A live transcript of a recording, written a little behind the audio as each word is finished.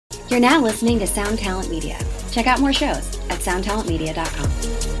You're now listening to Sound Talent Media. Check out more shows at soundtalentmedia.com.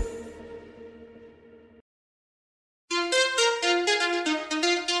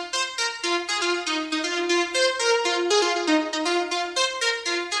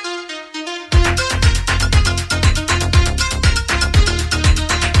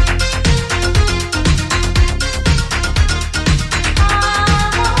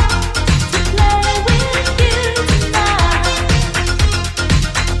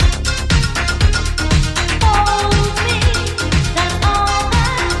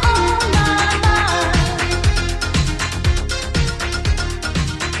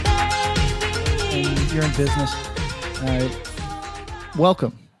 Business.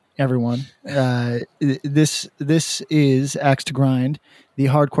 Welcome, everyone. This is Axe to Grind, the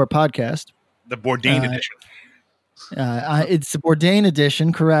hardcore podcast. The Bourdain edition. It's the Bourdain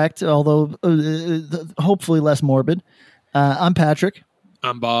edition, correct? Although hopefully less morbid. I'm Patrick.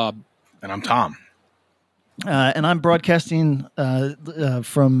 I'm Bob. And I'm Tom. And I'm broadcasting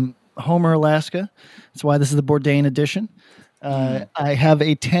from Homer, Alaska. That's why this is the Bourdain edition. I have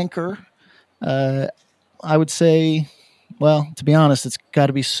a tanker. I would say, well, to be honest, it's got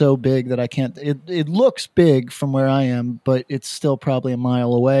to be so big that I can't. It looks big from where I am, but it's still probably a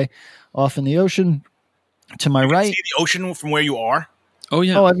mile away, off in the ocean. To my right, see the ocean from where you are. Oh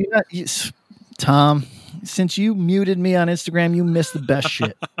yeah. Oh, have you not, Tom? Since you muted me on Instagram, you missed the best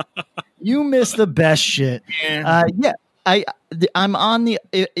shit. You missed the best shit. Yeah. I'm on the.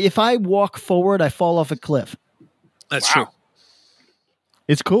 If I walk forward, I fall off a cliff. That's true.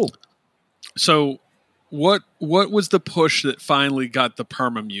 It's cool. So. What was the push that finally got the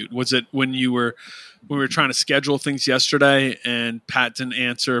perma-mute? Was it when we were trying to schedule things yesterday and Pat didn't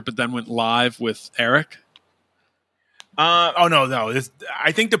answer, but then went live with Eric? No.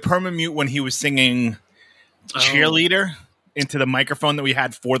 I think the perma-mute when he was singing Cheerleader into the microphone that we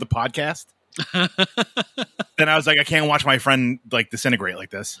had for the podcast. Then I was like, I can't watch my friend like disintegrate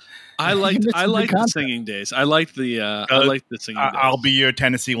like this. I liked the singing days. I liked the singing days. I'll be your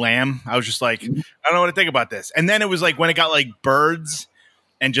Tennessee Lamb. I was just like, I don't know what to think about this. And then it was like when it got like birds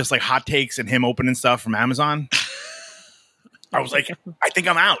and just like hot takes and him opening stuff from Amazon. I was like, I think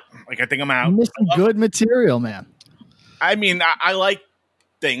I'm out. You're missing good material, man. I mean, I like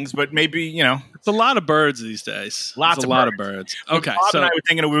things, but maybe, it's a lot of birds these days. Lot of birds. Okay, Bob and I were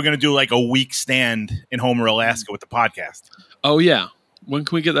thinking we were going to do like a week stand in Homer, Alaska with the podcast. Oh yeah, when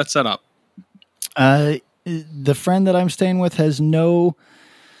can we get that set up? The friend that I'm staying with has no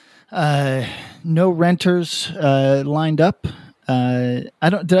renters lined up. Did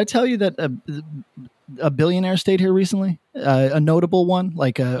I tell you that a billionaire stayed here recently? A notable one,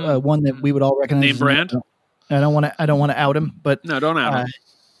 like one that we would all recognize. Name brand. I don't want to out him, but no, don't out him.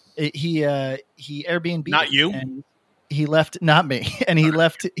 He Airbnb. Not you. And he left, not me, and he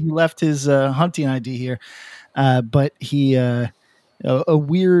left his hunting ID here. But he a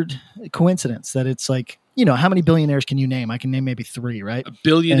weird coincidence that it's like, how many billionaires can you name? I can name maybe 3, right? A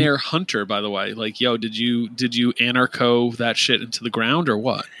billionaire hunter, by the way. Like, yo, did you anarcho that shit into the ground or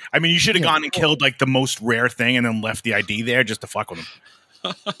what? I mean, you should have gone and killed like the most rare thing and then left the ID there just to fuck with him.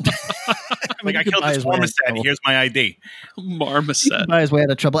 I killed this marmoset. Here's my ID. Marmoset. Buy his way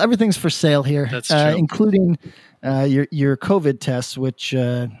out of trouble. Everything's for sale here. That's true. Including your COVID tests, which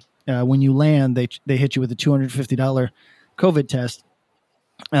when you land, they hit you with a $250 COVID test.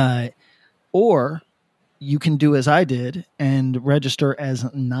 Or you can do as I did and register as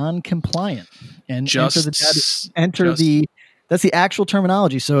non-compliant and that's the actual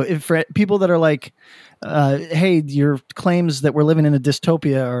terminology. So if for people that are like, hey, your claims that we're living in a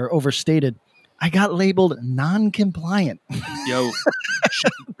dystopia are overstated, I got labeled non-compliant. Yo,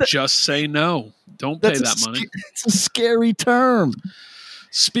 just say no. Don't pay that money. It's a scary term.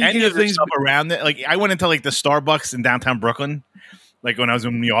 Speaking of things around it, like I went into like the Starbucks in downtown Brooklyn, like when I was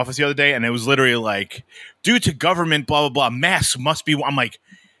in the office the other day, and it was literally like, due to government, blah, blah, blah, masks must be, I'm like,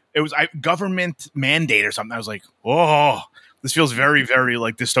 it was government mandate or something. I was like, oh, this feels very, very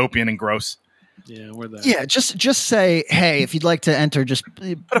like dystopian and gross. Yeah, we're there. Yeah, just say, hey, if you'd like to enter, just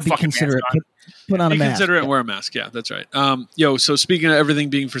be considerate. Put on a mask. Consider it and wear a mask. Yeah, that's right. So speaking of everything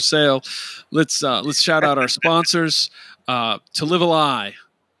being for sale, let's shout out our sponsors: To Live a Lie,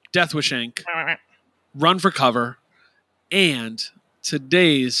 Death Wish Inc., Run for Cover, and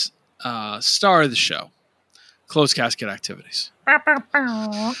today's star of the show, Closed Casket Activities.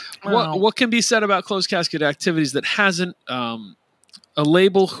 What can be said about Closed Casket Activities that hasn't a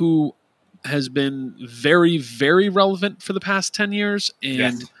label who has been very, very relevant for the past 10 years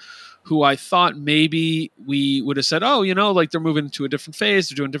and who I thought maybe we would have said, oh, like they're moving to a different phase,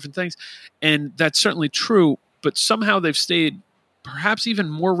 they're doing different things. And that's certainly true, but somehow they've stayed perhaps even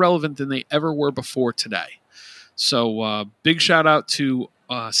more relevant than they ever were before today. So big shout out to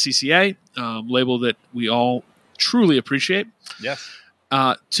CCA, label that we all truly appreciate. Yes.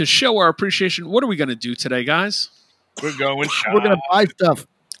 To show our appreciation, what are we going to do today, guys? We're going shop. We're gonna buy stuff.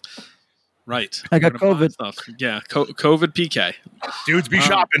 Right. I got We're gonna buy COVID. stuff. Yeah, COVID PK. Dudes be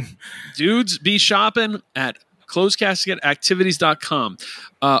shopping. Dudes be shopping at closedcasketactivities.com.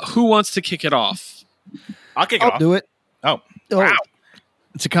 Who wants to kick it off? I'll kick it I'll off. do it. Oh, Oh, wow.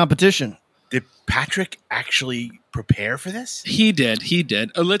 It's a competition. Did Patrick actually prepare for this? He did.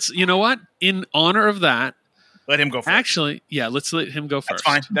 You know what? In honor of that, Let him go first. actually, yeah, let's let him go first.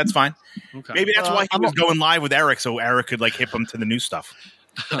 That's fine. Okay. Maybe that's why he I'm was going live with Eric, so Eric could like hip him to the new stuff.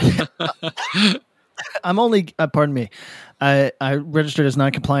 I'm only, pardon me. I registered as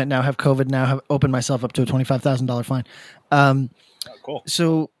non-compliant now, have COVID now, have opened myself up to a $25,000 fine. Oh, cool.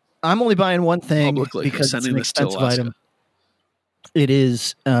 So I'm only buying one thing Publicly because it's sending an this to expensive Alaska. item. It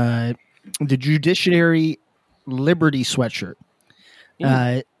is the Judiciary Liberty sweatshirt.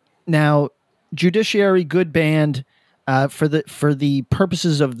 Now, Judiciary, good band. For the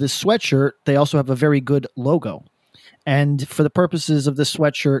purposes of this sweatshirt, they also have a very good logo. And for the purposes of this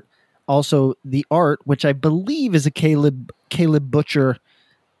sweatshirt, also the art, which I believe is a Caleb Butcher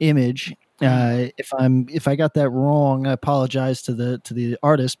image. If I got that wrong, I apologize to the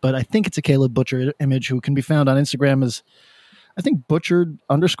artist, but I think it's a Caleb Butcher image, who can be found on Instagram as, I think, Butchered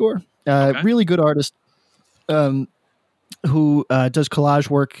 _. Okay. Really good artist, who does collage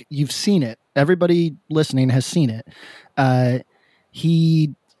work. You've seen it. Everybody listening has seen it.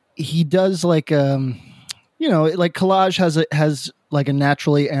 He does like like collage has like a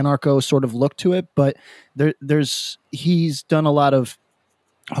naturally anarcho sort of look to it, but he's done a lot of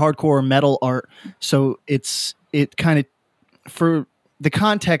hardcore metal art, so it kind of, for the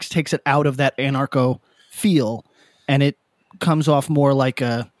context, takes it out of that anarcho feel, and it comes off more like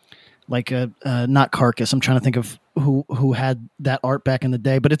a not Carcass. I'm trying to think of who had that art back in the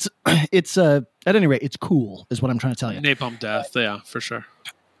day, but it's at any rate, it's cool is what I'm trying to tell you. Napalm Death, yeah, for sure.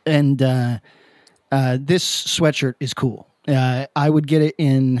 And this sweatshirt is cool. I would get it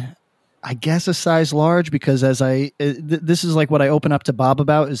in, I guess, a size large, because this is like what I open up to Bob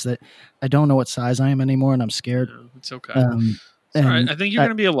about, is that I don't know what size I am anymore, and I'm scared. Yeah, it's okay. All right. I think you're going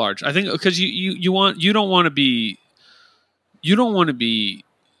to be a large. I think because you don't want to be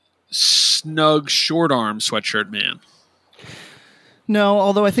snug short arm sweatshirt man. No,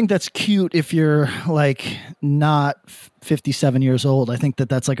 although I think that's cute if you're like not 57 years old. I think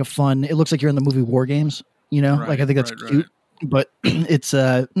that's like a fun. It looks like you're in the movie War Games. Right, like I think that's cute, but it's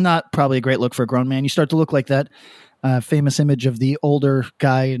not probably a great look for a grown man. You start to look like that famous image of the older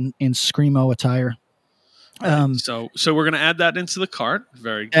guy in Screamo attire. So we're going to add that into the cart.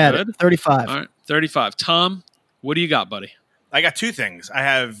 Very Add good. it, 35. All right, 35. Tom, what do you got, buddy? I got two things. I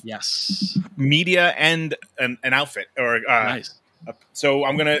have Yes. media and an outfit. Nice. So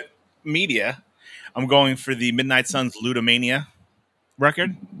I'm going to media. I'm going for the Midnight Suns Ludomania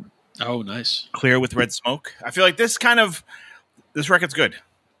record. Oh, nice. Clear with Red Smoke. I feel like this record's good.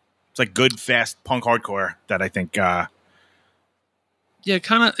 It's like good, fast punk hardcore that I think. Yeah,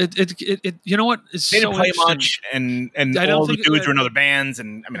 kind of. It. You know what? It's They didn't so play interesting. much, and I don't all the think dudes were in other bands,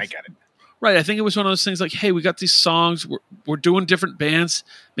 and I mean, I get it. Right. I think it was one of those things like, hey, we got these songs. We're doing different bands.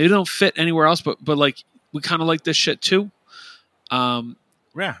 Maybe they don't fit anywhere else, but like we kind of like this shit too. Yeah,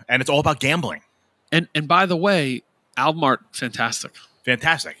 and it's all about gambling. And by the way, album art, fantastic.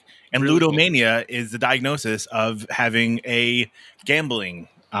 And Really Ludomania is the diagnosis of having a gambling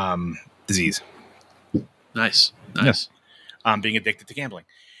disease. Nice. Yes. Being addicted to gambling.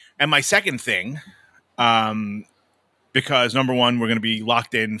 And my second thing, because number one, we're going to be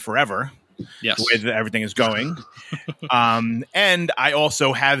locked in forever. Yes. The way that everything is going. And I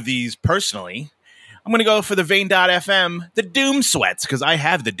also have these personally. I'm going to go for the Vane.fm, the Doom Sweats, because I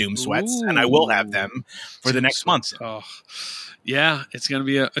have the Doom Sweats, and I will have them for the next month. Oh, yeah, it's gonna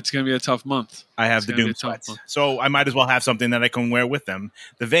be a tough month. I have the Doom Sweats, so I might as well have something that I can wear with them.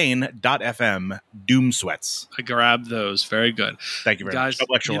 The Vane.fm Doom Sweats. I grabbed those. Very good. Thank you very much.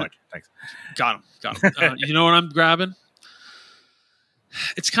 Double extra large. Thanks. Got them. You know what I'm grabbing?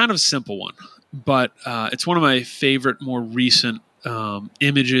 It's kind of a simple one, but it's one of my favorite, more recent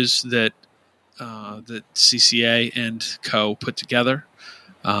images that CCA and Co. put together.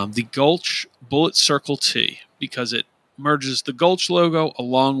 The Gulch Bullet Circle T, because it merges the Gulch logo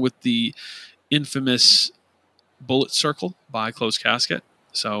along with the infamous Bullet Circle by Closed Casket.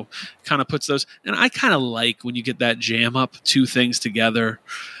 So kind of puts those, and I kind of like when you get that jam up two things together.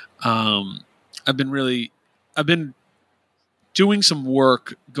 I've been doing some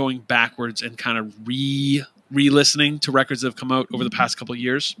work going backwards and kind of re-listening to records that have come out over the past couple of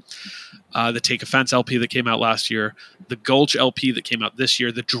years. The Take Offense LP that came out last year, the Gulch LP that came out this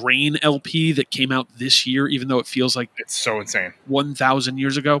year, the Drain LP that came out this year, even though it feels like It's so insane. 1,000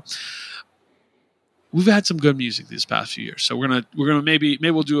 years ago. We've had some good music these past few years, so we're gonna maybe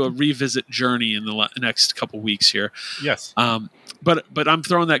we'll do a revisit journey in the next couple weeks here. Yes. But I'm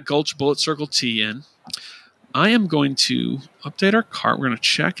throwing that Gulch Bullet Circle T in. I am going to update our cart. We're going to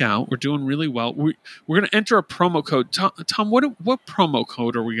check out. We're doing really well. We're going to enter a promo code. Tom, what promo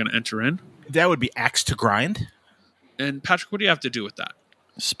code are we going to enter in? That would be Axe to Grind. And Patrick, what do you have to do with that?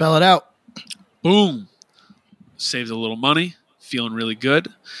 Spell it out. Boom. Saved a little money. Feeling really good.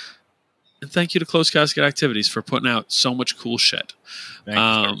 And thank you to Closed Casket Activities for putting out so much cool shit.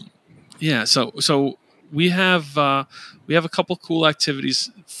 Thanks, Yeah. So we have a couple cool activities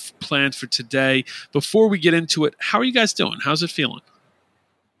planned for today. Before we get into it, how are you guys doing? How's it feeling?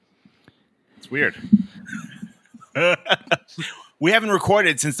 It's weird. We haven't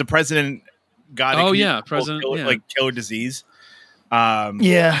recorded since the president got killer disease.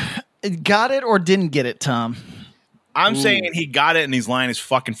 Yeah. Got it or didn't get it, Tom? I'm saying he got it and he's lying his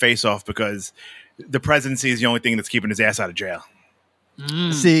fucking face off because the presidency is the only thing that's keeping his ass out of jail.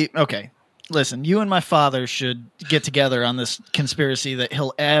 See, okay. Listen, you and my father should get together on this conspiracy that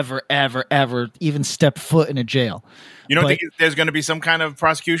he'll ever even step foot in a jail. You don't think there's going to be some kind of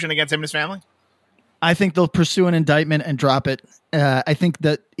prosecution against him and his family? I think they'll pursue an indictment and drop it. I think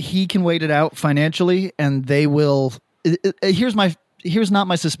that he can wait it out financially, and they will. Here's not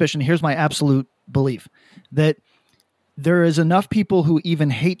my suspicion. Here's my absolute belief that there is enough people who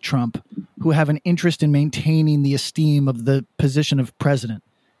even hate Trump who have an interest in maintaining the esteem of the position of president,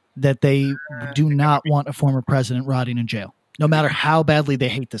 that they do not want a former president rotting in jail, no matter how badly they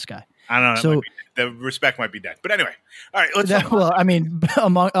hate this guy. I don't know. So the respect might be dead. But anyway, all right. Let's well, I mean,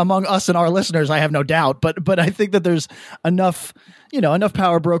 among us and our listeners, I have no doubt. But I think that there's enough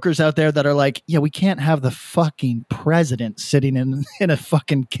power brokers out there that are like, yeah, we can't have the fucking president sitting in a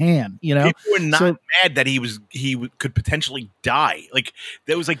fucking can. People were not mad that he could potentially die. Like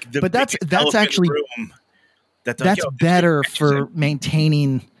that was like but that's actually that's better for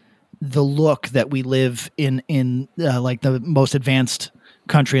maintaining the look that we live in like the most advanced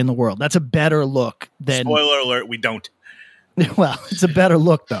country in the world. That's a better look than. Spoiler alert: we don't. Well, it's a better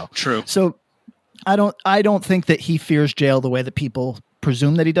look though. True. So I don't think that he fears jail the way that people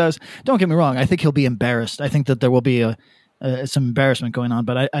presume that he does. Don't get me wrong. I think he'll be embarrassed. I think that there will be some embarrassment going on,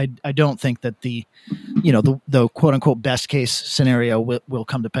 but I don't think that the quote unquote best case scenario will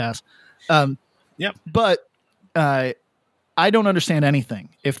come to pass. Yep. But I don't understand anything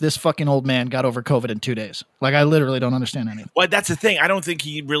if this fucking old man got over COVID in 2 days. Like, I literally don't understand anything. Well, that's the thing. I don't think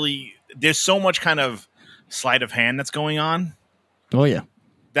he really – there's so much kind of sleight of hand that's going on. Oh, yeah.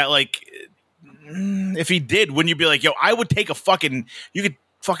 That, like, if he did, wouldn't you be like, yo, I would take you could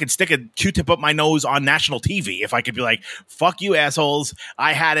fucking stick a Q-tip up my nose on national TV if I could be like, fuck you, assholes.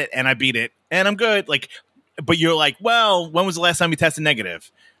 I had it and I beat it and I'm good. Like, but you're like, well, when was the last time you tested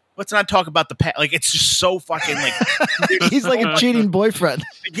negative? Let's not talk about the past. Like, it's just so fucking like he's like a cheating boyfriend.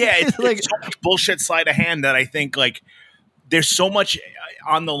 Yeah, it's like so much bullshit sleight of hand that I think like there's so much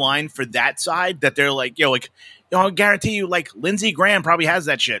on the line for that side that they're like, I guarantee you, like Lindsey Graham probably has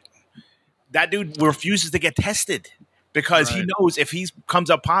that shit. That dude refuses to get tested because he knows if he comes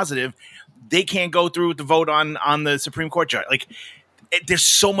up positive, they can't go through with the vote on the Supreme Court judge. Like, there's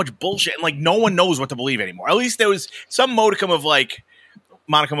so much bullshit, and like no one knows what to believe anymore. At least there was some modicum of like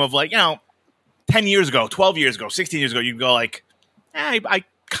 10 years ago, 12 years ago, 16 years ago, you'd go like, I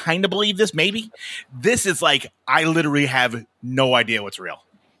kind of believe this, maybe. This is like, I literally have no idea what's real.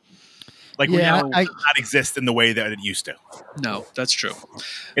 Like, reality does not exist in the way that it used to. No, that's true.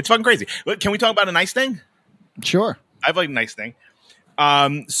 It's fucking crazy. But can we talk about a nice thing? Sure. I have like a nice thing.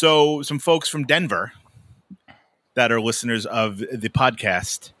 So some folks from Denver that are listeners of the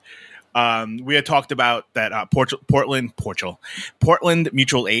podcast, we had talked about that Portland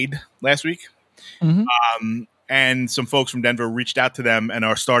Mutual Aid last week. Mm-hmm. And some folks from Denver reached out to them and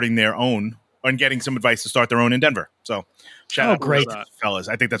are starting their own and getting some advice to start their own in Denver. So shout out great. to those fellas.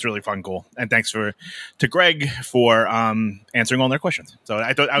 I think that's really fun, cool. And thanks to Greg for answering all their questions. So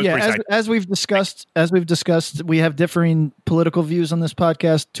I thought I was pretty excited. As we've discussed, we have differing political views on this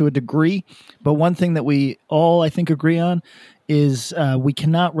podcast to a degree, but one thing that we all, I think, agree on is we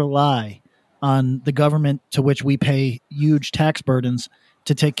cannot rely on the government to which we pay huge tax burdens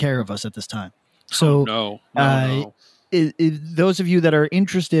to take care of us at this time. So no. Those of you that are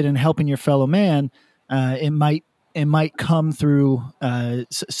interested in helping your fellow man, it might come through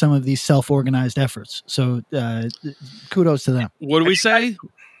some of these self-organized efforts. So kudos to them. What do we say?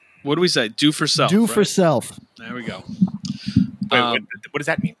 What do we say? Do for self. Do right? for self. There we go. Wait, what does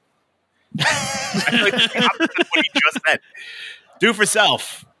that mean? I feel like that's the opposite of what you just said. Do for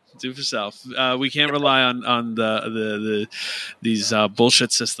self. Do for self. We can't rely on these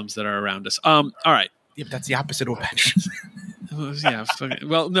bullshit systems that are around us. All right. Yeah, but that's the opposite of what Patrick said. Yeah.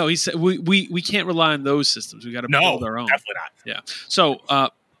 Well, no, he said we can't rely on those systems. We got to build our own. Definitely not. Yeah. So,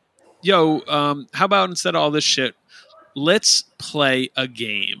 how about instead of all this shit, let's play a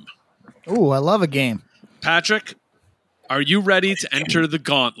game. Ooh, I love a game. Patrick, are you ready to enter the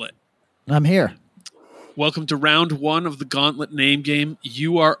gauntlet? I'm here. Welcome to round 1 of the Gauntlet name game.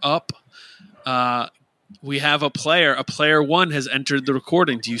 You are up. We have a player. A player 1 has entered the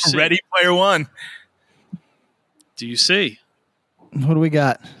recording. Do you see? Ready, player 1. Do you see? What do we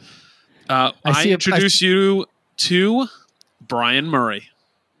got? I introduce you to Brian Murray.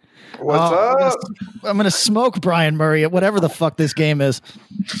 What's up? I'm gonna smoke Brian Murray at whatever the fuck this game is.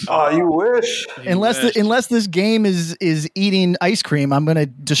 Oh, you wish. Unless this game is eating ice cream, I'm gonna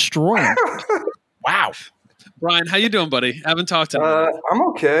destroy him. Wow. Brian, how you doing, buddy? Haven't talked to him. I'm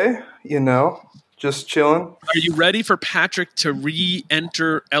okay. Just chilling. Are you ready for Patrick to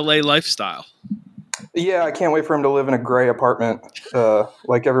re-enter LA lifestyle? Yeah, I can't wait for him to live in a gray apartment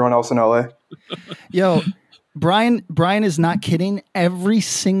like everyone else in LA. Yo, Brian is not kidding. Every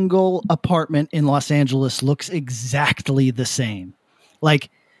single apartment in Los Angeles looks exactly the same. Like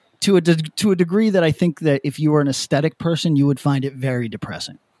to a degree that I think that if you were an aesthetic person, you would find it very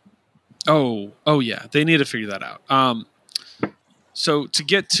depressing. Oh yeah. They need to figure that out. So to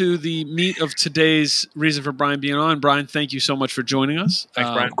get to the meat of today's reason for Brian being on, Brian, thank you so much for joining us.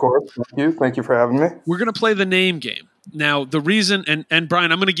 Thanks, Brian. Of course. Thank you for having me. We're going to play the name game. Now, the reason, and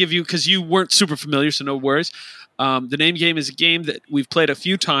Brian, I'm going to give you, because you weren't super familiar, so no worries. The name game is a game that we've played a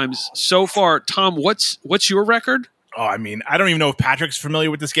few times so far. Tom, what's your record? Oh, I mean, I don't even know if Patrick's familiar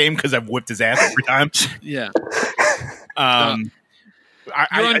with this game because I've whipped his ass every time. Yeah.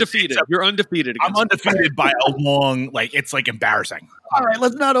 You're undefeated. You're undefeated. I'm undefeated by a long, it's like embarrassing. All right,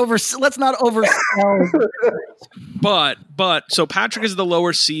 let's not oversell. But so Patrick is the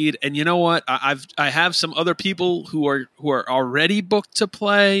lower seed, and you know what? I have some other people who are already booked to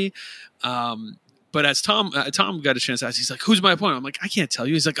play. But as Tom got a chance to ask, he's like, "Who's my opponent?" I'm like, "I can't tell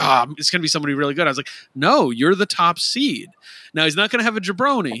you." He's like, it's going to be somebody really good." I was like, "No, you're the top seed." Now he's not going to have a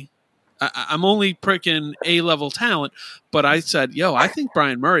jabroni. I'm only pricking A-level talent, but I said, I think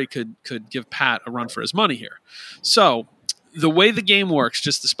Brian Murray could give Pat a run for his money here. So the way the game works,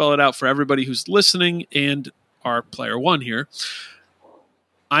 just to spell it out for everybody who's listening and our player 1 here,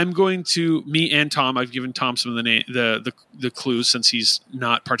 I'm going to, me and Tom, I've given Tom some of the clues since he's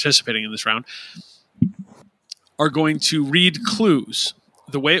not participating in this round, are going to read clues.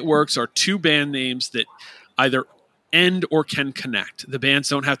 The way it works are 2 band names that either end or can connect. The bands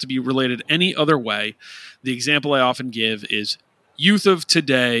don't have to be related any other way. The example I often give is Youth of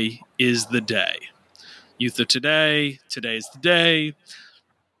Today is the day. Youth of Today, today's the day.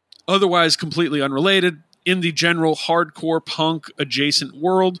 Otherwise, completely unrelated in the general hardcore punk adjacent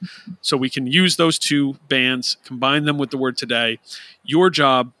world. So we can use those 2 bands, combine them with the word today. Your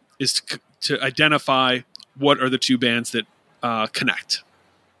job is to identify what are the 2 bands that connect.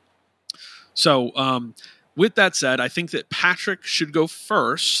 So, with that said, I think that Patrick should go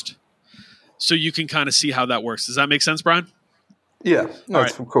first so you can kind of see how that works. Does that make sense, Brian? Yeah,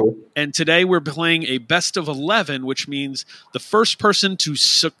 that's cool. And today we're playing a best of 11, which means the first person to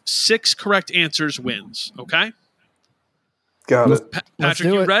 6 correct answers wins. Okay? Got it.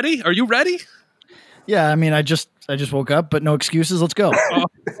 Patrick, you ready? Are you ready? Yeah, I mean, I just woke up, but no excuses. Let's go.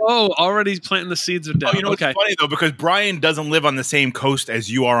 Already planting the seeds of doubt. It's funny, though, because Brian doesn't live on the same coast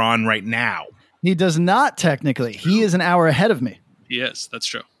as you are on right now. He does not technically. He is an hour ahead of me. Yes, that's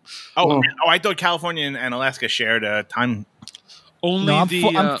true. I thought California and Alaska shared a time. Only I'm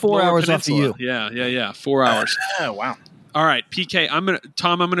 4 hours off of you. Yeah. 4 hours. Oh, wow. All right, PK. I'm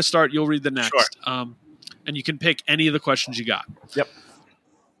gonna start. You'll read the next. Sure. And you can pick any of the questions you got. Yep.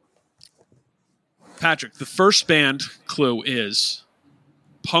 Patrick, the first band clue is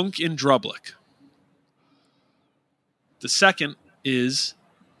Punk in Drublic. The second is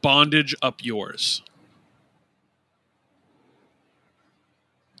Bondage Up Yours.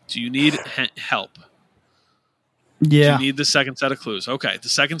 Do you need help? Yeah. Do you need the second set of clues? Okay, the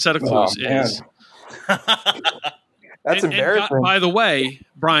second set of clues is... That's embarrassing. And by the way,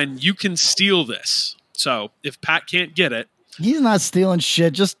 Brian, you can steal this. So if Pat can't get it... He's not stealing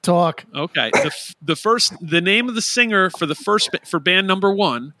shit. Just talk. Okay. The name of the singer for band number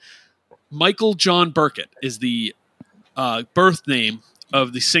 1, Michael John Burkett, is the birth name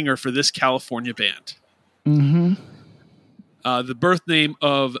of the singer for this California band. Mm-hmm. The birth name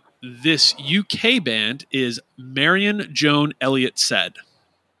of This UK band is Marion Joan Elliott Said.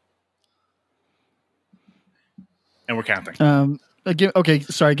 And we're counting.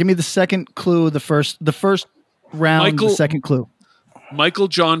 Sorry. Give me the second clue. The first round. The second clue. Michael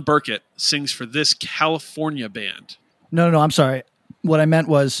John Burkett sings for this California band. No. I'm sorry. What I meant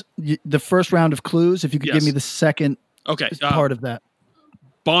was the first round of clues. If you could give me the second part of that.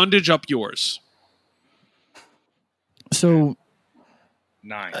 Bondage Up Yours. So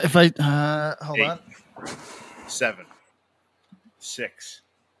 9. If I hold 8, on. 7, 6.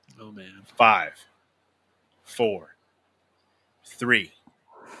 Oh man. 5, 4, 3,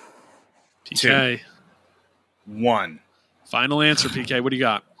 PK. 2, 1. Final answer, PK. What do you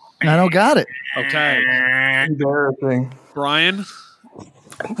got? I don't got it. Okay. Embarrassing. Brian?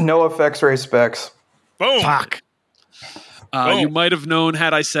 No X-ray specs. Boom. Fuck. You might have known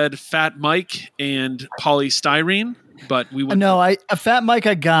had I said Fat Mike and polystyrene, but we would No, a Fat Mike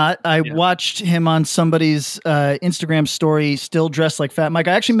I got. I watched him on somebody's Instagram story still dressed like Fat Mike.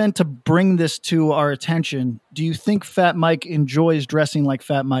 I actually meant to bring this to our attention. Do you think Fat Mike enjoys dressing like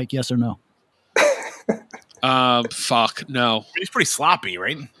Fat Mike, yes or no? Fuck, no. He's pretty sloppy,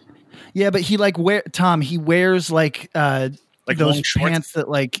 right? Yeah, but he he wears like those pants that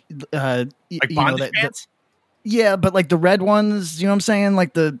like bondage pants? Yeah, but like the red ones, you know what I'm saying?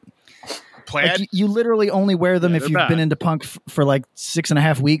 Like the plaid. Like you literally only wear them if you've been into punk for like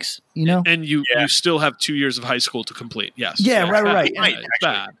 6.5 weeks, you know? And you still have 2 years of high school to complete. Yes. Yeah, right. It's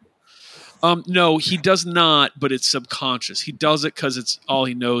bad. No, he does not, but it's subconscious. He does it because it's all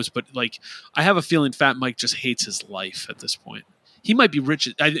he knows. But like, I have a feeling Fat Mike just hates his life at this point. He might be rich.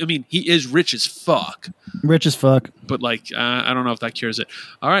 I mean, he is rich as fuck. Rich as fuck. But like, I don't know if that cures it.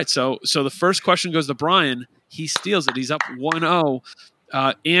 All right, so the first question goes to Brian. He steals it. He's up 1-0.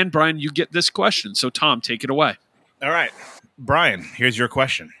 And Brian, you get this question. So Tom, take it away. All right, Brian, here's your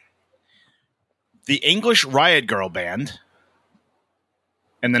question. The English Riot Girl Band,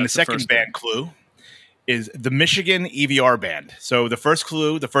 and then the second band clue is the Michigan EVR Band. So the first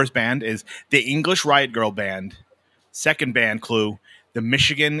clue, the first band is the English Riot Girl Band. Second band clue, the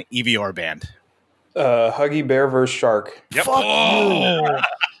Michigan EVR Band. Huggy Bear vs. Shark. Yep. Fuck you.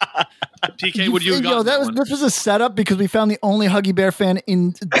 PK, would you have gotten this was a setup because we found the only Huggy Bear fan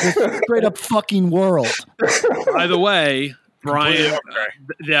in the straight up fucking world. By the way, Brian,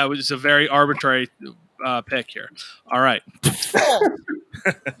 that was a very arbitrary pick here. All right.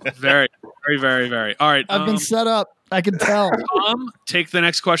 Very, very, very, very. All right. I've been set up. I can tell. Tom, take the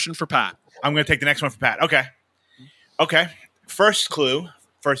next question for Pat. I'm going to take the next one for Pat. Okay. First clue,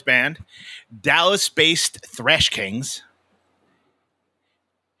 first band, Dallas-based Thrash Kings.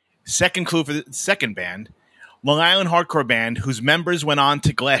 Second clue for the second band, Long Island hardcore band whose members went on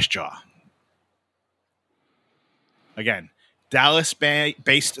to Glassjaw. Again,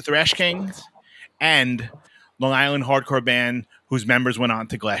 Dallas-based Thrash Kings and Long Island hardcore band whose members went on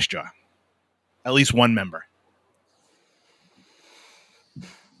to Glassjaw. At least one member.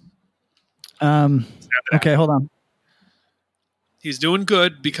 Okay, hold on. He's doing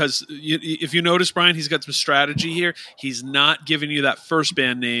good because if you notice, Brian, he's got some strategy here. He's not giving you that first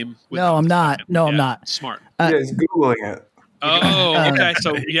band name. No, I'm not. No, I'm not. Smart. Yeah, he's Googling it. Oh, okay.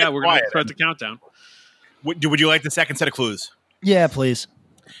 So, yeah, we're going to start the countdown. Would you like the second set of clues? Yeah, please.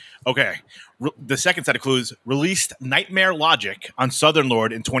 Okay. The second set of clues, released Nightmare Logic on Southern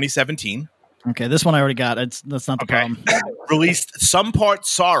Lord in 2017. Okay, this one I already got. That's not the problem. Released Some Part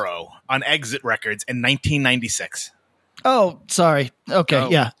Sorrow on Exit Records in 1996. Oh, sorry. Okay,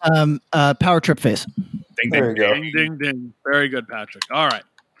 yeah. Power Trip Face. Ding, There you go. Ding, ding, ding. Very good, Patrick. All right.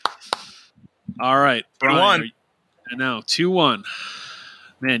 Brian, 2-1. And now 2-1.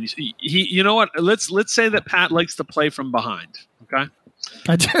 Man, you know what? Let's say that Pat likes to play from behind. Okay.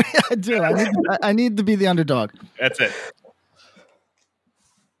 I do. I need to be the underdog. That's it.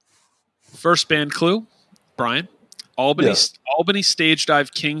 First band clue, Brian. Albany Stage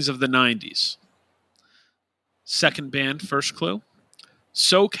Dive Kings of the 90s. Second band, first clue.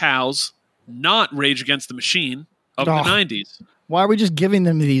 SoCal's not Rage Against the Machine of the 90s. Why are we just giving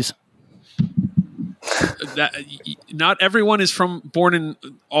them these? Not everyone is born in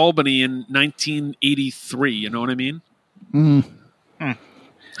Albany in 1983. You know what I mean? Mm. I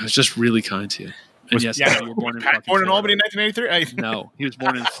was just really kind to you. And yes, you were born in Albany in 1983. No, he was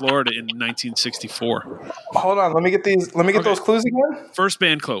born in Florida in 1964. Hold on, let me get those clues again. First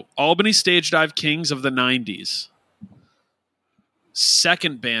band clue: Albany Stage Dive Kings of the 90s.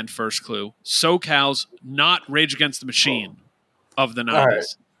 Second band first clue: SoCal's not Rage Against the Machine of the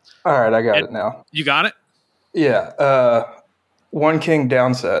 90s. All right, I got it now. You got it? Yeah. One King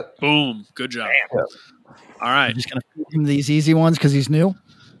Downset. Boom. Good job. Yep. All right. I'm just gonna feed him these easy ones because he's new.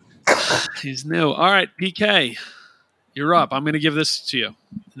 He's new. All right, PK, you're up. I'm going to give this to you.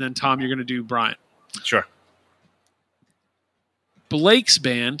 And then, Tom, you're going to do Brian. Sure. Blake's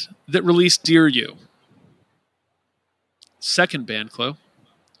band that released Dear You. Second band clue.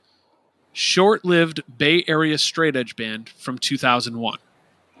 Short-lived Bay Area straight edge band from 2001.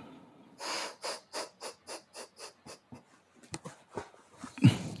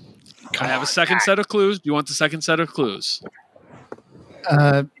 I have a second set of clues. Do you want the second set of clues?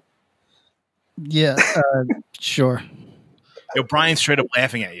 Yeah, sure. Yo, Brian's straight up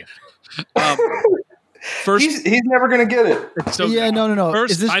laughing at you. First, He's never going to get it. so Yeah, no.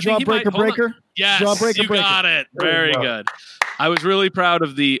 First, Is this I think he might- Jawbreaker hold on. Breaker? Yes, Jawbreaker you Breaker. got it. There Very you go. good. I was really proud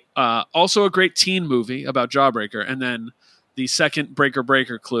of the also a great teen movie about Jawbreaker, and then the second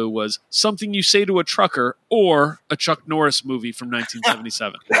Breaker clue was something you say to a trucker or a Chuck Norris movie from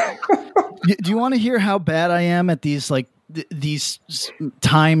 1977. Do you want to hear how bad I am at these these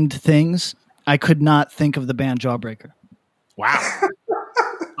timed things? I could not think of the band Jawbreaker. Wow.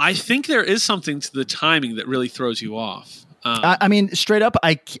 I think there is something to the timing that really throws you off. I mean, straight up,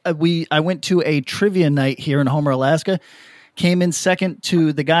 I went to a trivia night here in Homer, Alaska. Came in second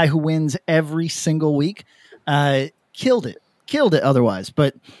to the guy who wins every single week. Killed it otherwise,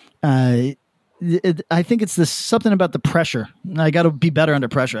 but I think it's something about the pressure. I got to be better under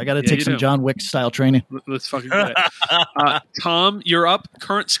pressure. I got to take some John Wick style training. Let's fucking get it. Tom, you're up.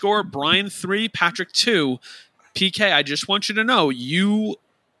 Current score: Brian 3, Patrick 2. PK, I just want you to know you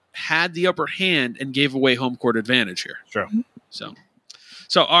had the upper hand and gave away home court advantage here. Sure. So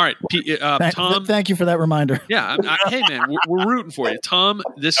all right, Tom. Thank you for that reminder. Yeah, hey man, we're rooting for you, Tom.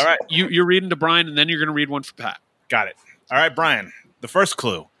 This All right. you're reading to Brian, and then you're going to read one for Pat. Got it. All right, Brian. The first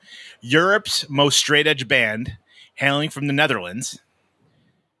clue. Europe's most straight edge band, hailing from the Netherlands.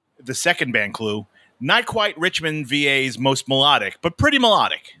 The second band clue. Not quite Richmond, VA's most melodic, but pretty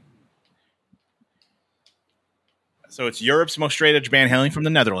melodic. So it's Europe's most straight edge band, hailing from the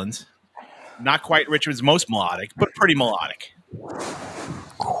Netherlands. Not quite Richmond's most melodic, but pretty melodic.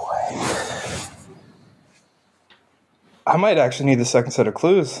 I might actually need the second set of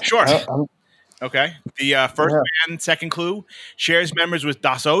clues. Sure. I'm- Okay. The first band, second clue, shares members with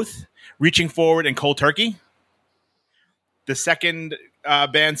Das Oath, Reaching Forward, and Cold Turkey. The second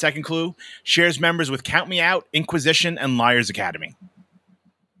band, second clue, shares members with Count Me Out, Inquisition, and Liars Academy.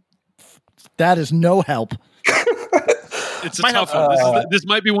 That is no help. It's a tough one. This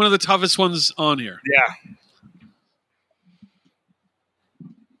might be one of the toughest ones on here. Yeah.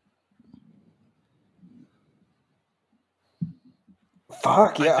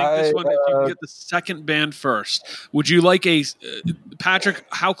 Fuck yeah! I think this one, if you can get the second band first, would you like a Patrick?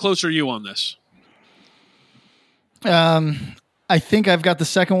 How close are you on this? I think I've got the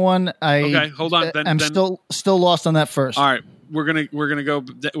second one. Okay, hold on. I'm still lost on that first. All right, we're gonna go.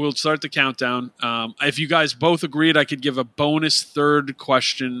 We'll start the countdown. If you guys both agreed, I could give a bonus third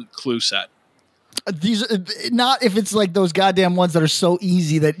question clue set. These not if it's like those goddamn ones that are so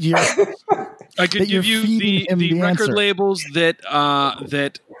easy that you. I could give you the record answer. labels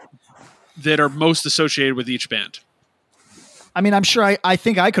that are most associated with each band. I mean, I'm sure I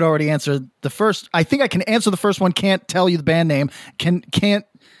think I could already answer the first. I think I can answer the first one. Can't tell you the band name. Can't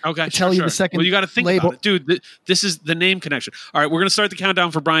tell you the second. Well, you got to think label. about it, dude. This is the name connection. All right, we're gonna start the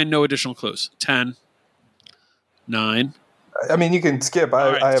countdown for Brian. No additional clues. 10, 9. I mean, you can skip.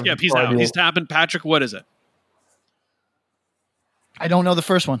 All right, I have skip. He's no out. idea. He's tapping. Patrick, what is it? I don't know the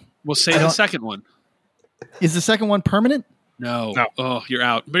first one. We'll say the second one. Is the second one permanent? No. No. Oh, you're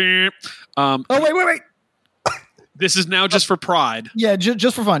out. Beep. Oh wait. This is now just for pride. Yeah,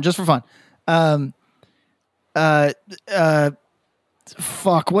 just for fun.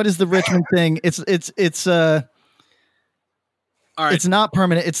 Fuck. What is the Richmond thing? It's All right. It's not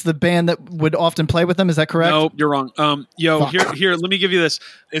permanent. It's the band that would often play with them. Is that correct? Nope, you're wrong. Fuck. Here. Let me give you this.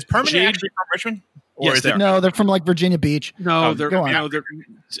 Is Permanent Jade- actually from Richmond? Yes, is they it? are. No, they're from like Virginia Beach. No, go on. they're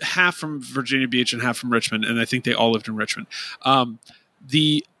half from Virginia Beach and half from Richmond, and I think they all lived in Richmond. Brian,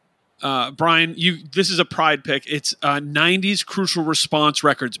 this is a pride pick. It's a 90s Crucial Response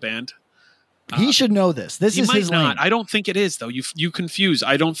Records band. He should know this. This He is might his not. lane. I don't think it is though. You confuse.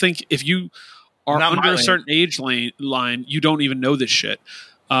 I don't think if you are Not my under a lane. certain age line, you don't even know this shit.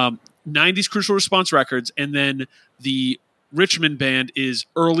 90s Crucial Response Records, and then the Richmond band is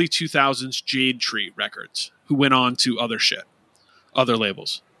early 2000s Jade Tree Records, who went on to other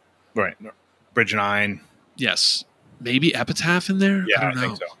labels. Right. Bridge 9. Yes, maybe Epitaph in there. Yeah, I don't know.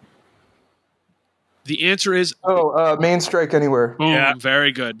 think so. The answer is Main Strike Anywhere. boom. Yeah.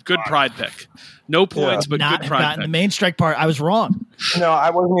 Very good. Good pride pick. No points, but Not good have pride gotten pick. the main strike part. I was wrong. No, I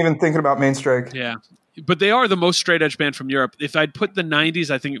wasn't even thinking about Main Strike. Yeah. But they are the most straight edge band from Europe. If I'd put the 90s,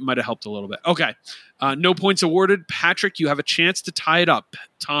 I think it might have helped a little bit. Okay. No points awarded. Patrick, you have a chance to tie it up.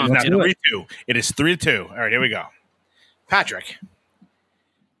 Tom. It's 3-2. It is 3-2. All right, here we go. Patrick,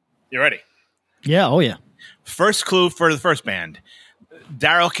 you ready? Yeah. Oh, yeah. First clue for the first band.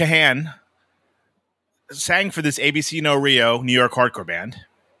 Daryl Kahan sang for this ABC No Rio New York hardcore band.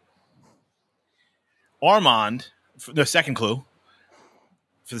 Armand, the second clue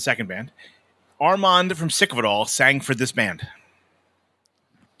for the second band. Armand from Sick of It All sang for this band.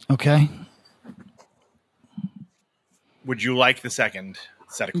 Okay. Would you like the second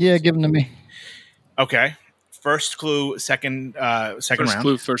set of clues? Yeah, give them to me. Okay. First clue, second First round.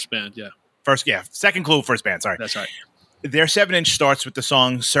 clue, first band. Yeah. Second clue, first band. Sorry. That's right. Their 7-inch starts with the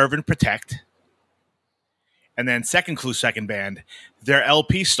song Serve and Protect. And then second clue, second band. Their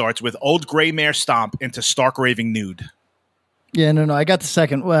LP starts with Old Gray Mare Stomp into Stark Raving Nude. Yeah, no. I got the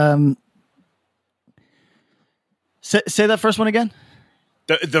second. Say that first one again.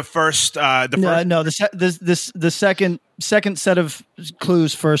 The first. The second set of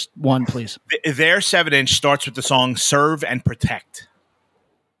clues. First one, please. Their 7-inch starts with the song Serve and Protect.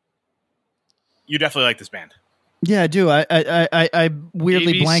 You definitely like this band. Yeah, I do. I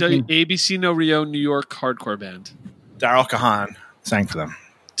weirdly blanking. ABC No Rio New York hardcore band. Daryl Kahan sang for them.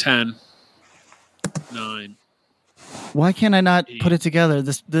 10, 9. Why can't I not put it together?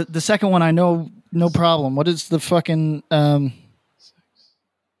 The second one I know, no problem. What is the fucking 6,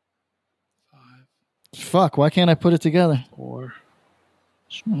 5. fuck? Why can't I put it together? 4,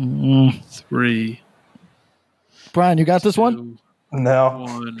 Mm. 3. Brian, you got this 2, one? No.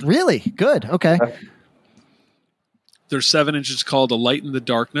 1. Really? Good. Okay. Their 7-inch is called A Light in the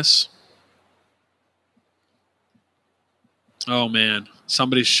Darkness. Oh man,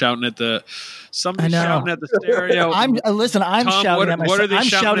 somebody's shouting at the stereo. I'm Tom, shouting at myself. What are they I'm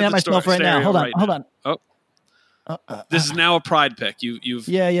shouting at myself right now. Hold on. Oh, this is now a pride pick. You've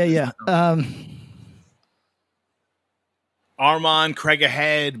Yeah. Armand, Craig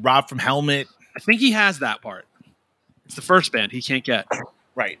Ahead, Rob from Helmet. I think he has that part. It's the first band he can't get.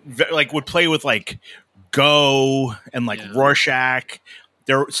 Right. Like would play with like Go and like Rorschach.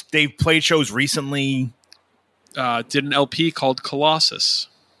 They've played shows recently. Did an LP called Colossus.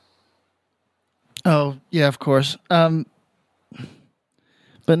 Oh yeah, of course. But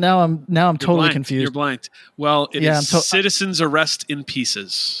now I'm totally blanked. confused. You're blanked. Well, it is Citizens Arrest in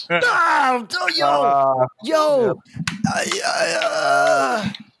Pieces. That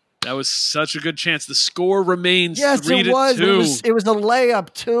was such a good chance. The score remains 3-2. It was. It was a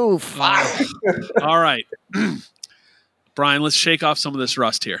layup too. Fuck. All right, Brian. Let's shake off some of this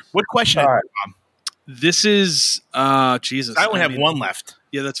rust here. What question? All right. This is Jesus. I only have one left.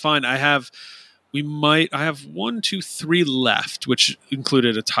 Yeah, that's fine. I have 1, 2, 3 left, which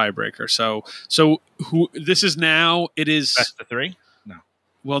included a tiebreaker. So who this is now? It is Best of 3. No.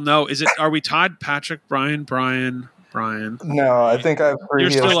 Well, no. Is it? Are we tied? Patrick, Brian. No, I think I've. You're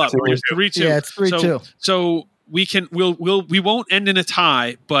still up. You're 3-2. Yeah, it's 3-2. So we won't end in a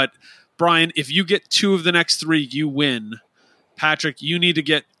tie. But Brian, if you get 2 of the next 3, you win. Patrick, you need to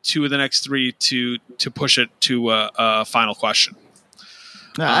get 2 of the next 3 to push it to a final question.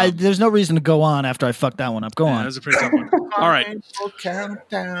 There's no reason to go on after I fucked that one up. Go on. That was a pretty tough one. All right.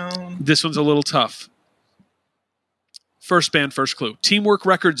 Countdown. This one's a little tough. First band, first clue. Teamwork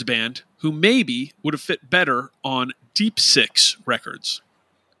Records band, who maybe would have fit better on Deep Six Records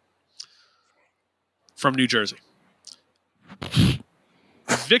from New Jersey.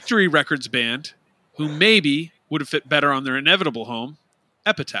 Victory Records band, who maybe would have fit better on their inevitable home,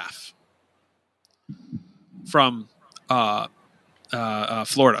 Epitaph from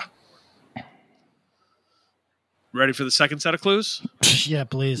Florida. Ready for the second set of clues? Yeah,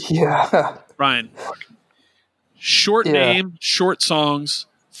 please. Yeah. Brian. Short name, short songs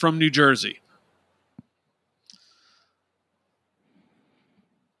from New Jersey.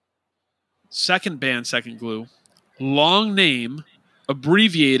 Second band, second clue. Long name,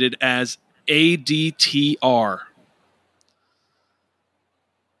 abbreviated as ADTR.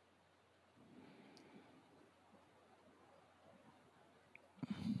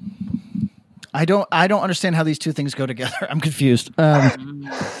 I don't understand how these two things go together. I'm confused. You're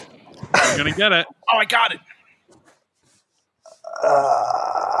gonna get it. Oh, I got it.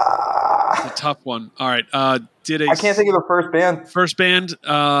 It's a tough one. All right. I can't think of the first band. First band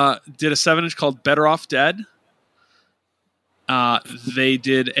did a 7-inch called Better Off Dead. They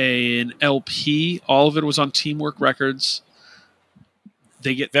did an LP. All of it was on Teamwork Records.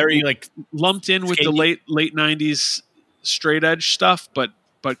 They get Very like lumped in with the late 90s straight edge stuff, but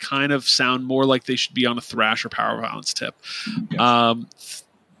kind of sound more like they should be on a thrash or power violence tip.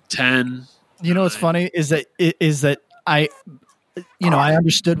 10, You know what's funny is that I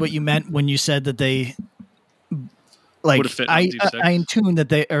understood what you meant when you said that they like Would've fit in Deep Six. I in tune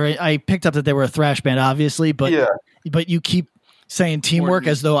that I picked up that they were a thrash band, obviously, but you keep saying teamwork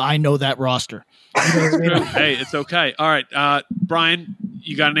as though I know that roster. You know what I mean? Hey, it's okay. All right, Brian,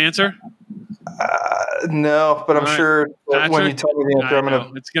 you got an answer? No, but I'm sure that when you tell me the answer, I'm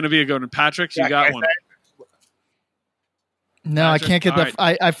going to. It's going to be a good one. Patrick, you got one. No, Patrick, I can't get that.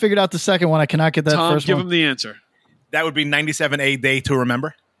 Right. I figured out the second one. I cannot get that Tom, first give one. Him the answer. That would be 97A Day to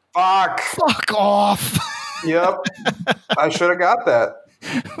Remember. Fuck off. Yep. I should have got that.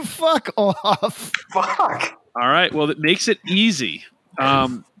 Fuck off. Fuck. All right. Well, it makes it easy.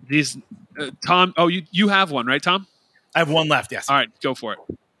 Tom. Oh, you have one, right, Tom? I have one left. Yes. All right, go for it.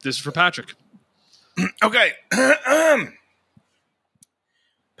 This is for Patrick. Okay.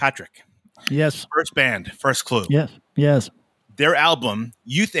 Patrick. Yes. First band, first clue. Yes. Their album,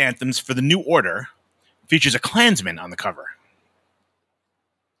 Youth Anthems for the New Order, features a Klansman on the cover.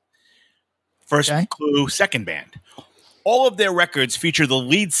 First clue, second band. All of their records feature the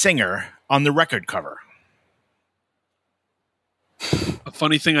lead singer on the record cover. A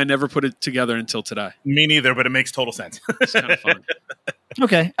funny thing, I never put it together until today. Me neither, but it makes total sense. It's kind of fun.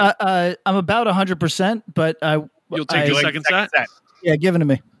 Okay. I'm about 100%, but you'll take the second set? Yeah, give it to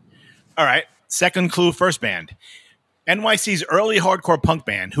me. All right. Second clue, first band. NYC's early hardcore punk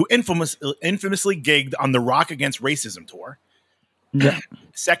band who infamously gigged on the Rock Against Racism tour. Yeah.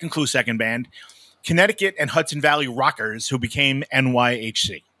 Second clue, second band. Connecticut and Hudson Valley rockers who became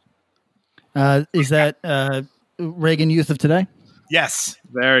NYHC. Is that Reagan Youth of Today? Yes.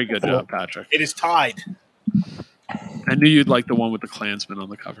 Very good job, Patrick. It is tied. I knew you'd like the one with the Klansman on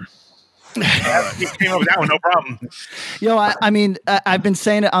the cover. He came up with that one, no problem. Yo, I mean, I've been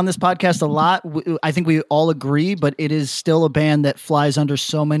saying it on this podcast a lot. I think we all agree, but it is still a band that flies under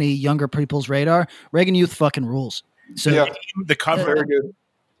so many younger people's radar. Reagan Youth fucking rules. So the cover, very good.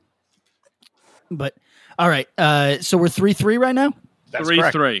 But all right, so we're 3-3 right now. That's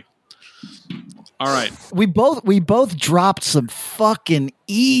 3-3. All right. We both dropped some fucking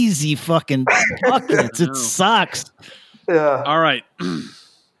easy fucking buckets. It sucks. Yeah. All right.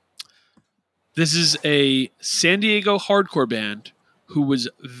 This is a San Diego hardcore band who was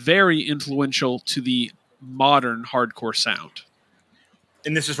very influential to the modern hardcore sound.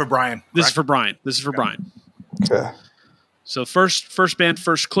 And this is for Brian. This is for Brian. Okay. So first band,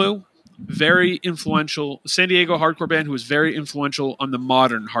 first clue. Very influential San Diego hardcore band who was very influential on the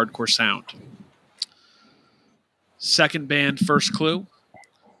modern hardcore sound. Second band, first clue.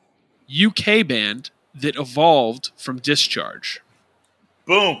 UK band that evolved from Discharge.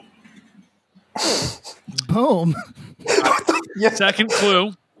 Boom. Boom. Second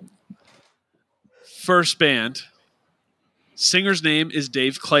clue. First band. Singer's name is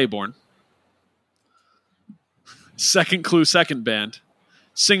Dave Claiborne. Second clue, second band.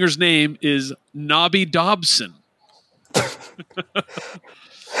 Singer's name is Nobby Dobson.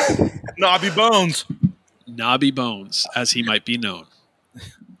 Nobby Bones. Nobby Bones, as he might be known.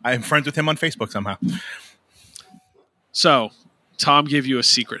 I'm friends with him on Facebook somehow. So, Tom gave you a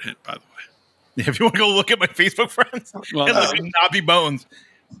secret hint, by the way. If you want to go look at my Facebook friends, Well, and look at Nobby Bones.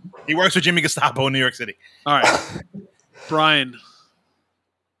 He works with Jimmy Gestapo in New York City. All right. Brian,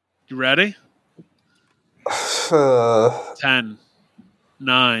 you ready? 10,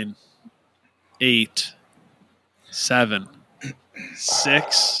 9, 8, 7,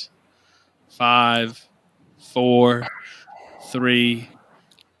 6, 5, 4, 3,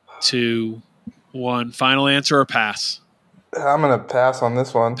 2, 1. Final answer or pass? I'm going to pass on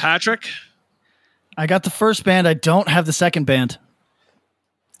this one. Patrick? I got the first band. I don't have the second band.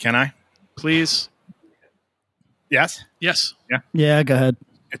 Can I? Please. Yes? Yes. Yeah, go ahead.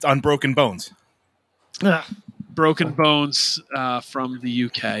 It's Unbroken Bones. Ugh. Broken Bones from the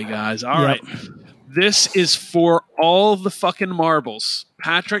UK, guys. All right. This is for all the fucking marbles.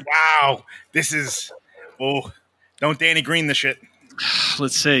 Patrick? Wow. This is... Oh, don't Danny Green the shit.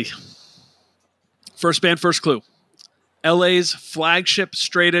 Let's see. First band, first clue. LA's flagship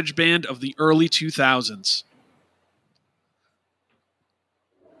straight edge band of the early 2000s.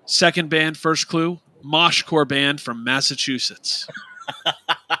 Second band, first clue. Moshcore band from Massachusetts.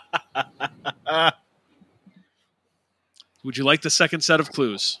 Would you like the second set of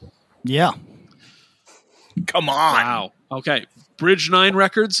clues? Yeah. Come on. Wow. Okay. Bridge 9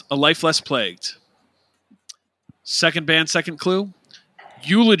 Records, A Life Less Plagued. Second band, second clue.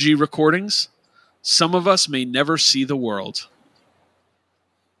 Eulogy Recordings, Some of Us May Never See the World.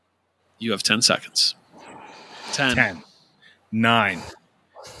 You have 10 seconds. 10. 9,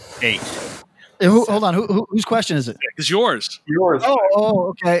 8. Hold on. Whose question is it? It's yours. Yours.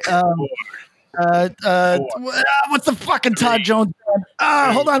 Oh, okay. What's the fucking Todd Jones band?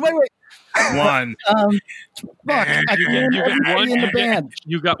 Hold on, wait. 1. Fuck, I can name everybody in the band.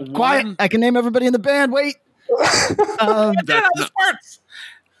 You got one. Quiet, I can name everybody in the band. Wait.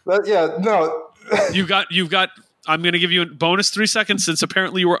 You've got. I'm going to give you a bonus 3 seconds since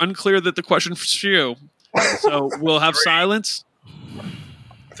apparently you were unclear that the question was you. So we'll have silence.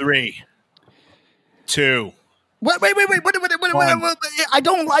 3, 2. Wait. I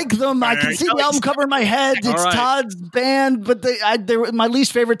don't like them. I can see the album cover in my head. It's right. Todd's band, but they're my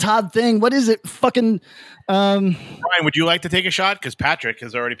least favorite Todd thing. What is it? Fucking. Brian, would you like to take a shot? Because Patrick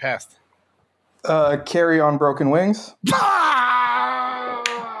has already passed. Carry on Broken Wings.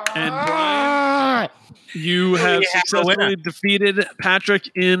 And Brian, you have successfully defeated Patrick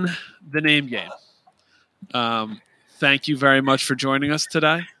in the name game. Thank you very much for joining us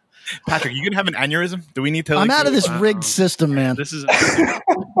today. Patrick, you gonna have an aneurysm? Do we need to? I'm out of this rigged system, man. This is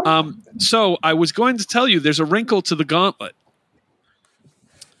so I was going to tell you there's a wrinkle to the gauntlet.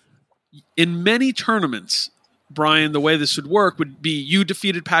 In many tournaments, Brian, the way this would work would be you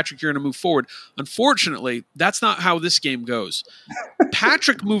defeated Patrick, you're going to move forward. Unfortunately, that's not how this game goes.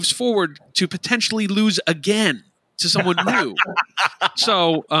 Patrick moves forward to potentially lose again to someone new.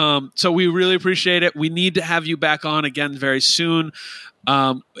 So we really appreciate it. We need to have you back on again very soon.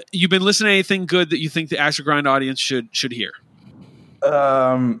 You've been listening to anything good that you think the Axe to Grind audience should hear?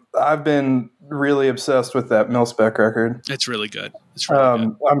 I've been really obsessed with that Mil-Spec record. It's really good. It's really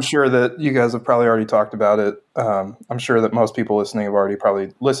good. I'm sure that you guys have probably already talked about it. I'm sure that most people listening have already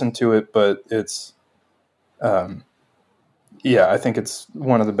probably listened to it, but it's, I think it's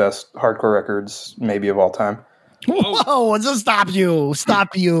one of the best hardcore records maybe of all time. Whoa! Just stop you!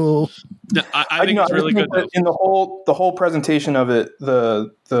 No, I think it's really good. In the whole presentation of it,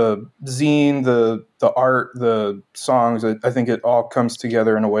 the zine, the art, the songs, I think it all comes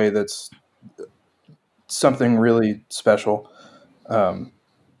together in a way that's something really special.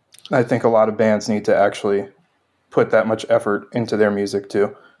 I think a lot of bands need to actually put that much effort into their music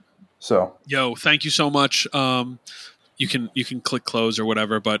too. So, thank you so much. You can click close or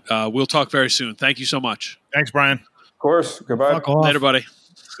whatever, but we'll talk very soon. Thank you so much. Thanks, Brian. Of course. Goodbye. Later, buddy.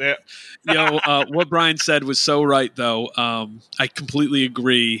 Yeah. What Brian said was so right, though. I completely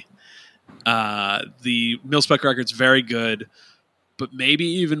agree. The Mil-Spec record's very good, but maybe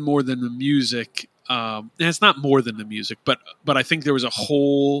even more than the music. And it's not more than the music, but I think there was a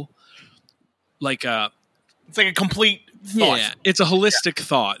whole, it's like a complete thought. Yeah, it's a holistic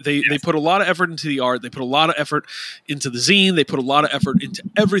thought. They put a lot of effort into the art. They put a lot of effort into the zine. They put a lot of effort into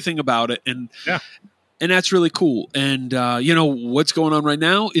everything about it, and that's really cool. And what's going on right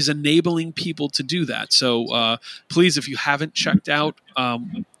now is enabling people to do that. So please, if you haven't checked out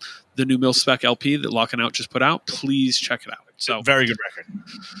the new Mil-Spec LP that Locking Out just put out, please check it out. So very good record.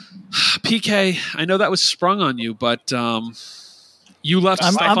 PK, I know that was sprung on you, but you left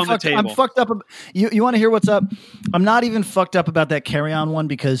stuff on the table. I'm fucked up. You want to hear what's up? I'm not even fucked up about that Carry On one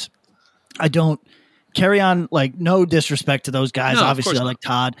because I don't Carry On. Like, no disrespect to those guys. No, obviously, I like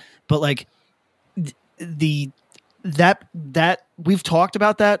Todd, but like that we've talked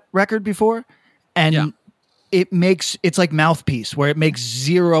about that record before, and it's like Mouthpiece, where it makes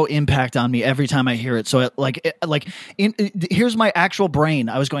zero impact on me every time I hear it. So here's my actual brain.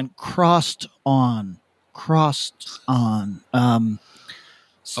 I was going crossed on.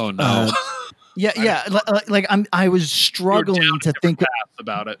 Oh no! I was struggling to think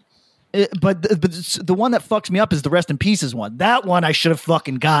about it. But the one that fucks me up is the Rest in Pieces one. That one I should have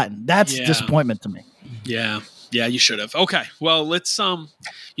fucking gotten. That's disappointment to me. Yeah, you should have. Okay, well, let's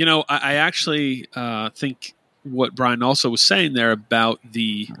I actually think what Brian also was saying there about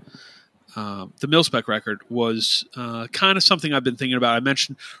the Mil-Spec record was kind of something I've been thinking about. I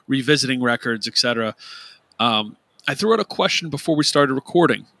mentioned revisiting records, etc. I threw out a question before we started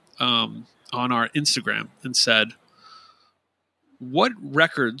recording on our Instagram and said, what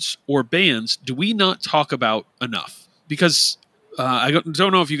records or bands do we not talk about enough? Because I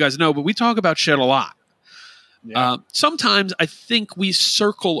don't know if you guys know, but we talk about shit a lot. Yeah. Sometimes I think we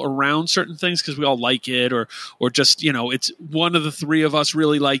circle around certain things because we all like it or just, it's one of the three of us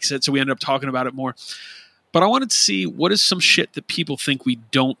really likes it, so we end up talking about it more. But I wanted to see what is some shit that people think we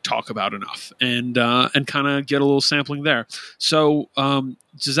don't talk about enough and kind of get a little sampling there. So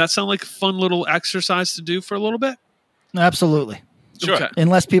does that sound like a fun little exercise to do for a little bit? Absolutely. Sure. Okay.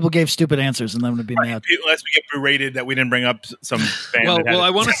 Unless people gave stupid answers, and then would be mad. Unless we get berated that we didn't bring up some band. Well,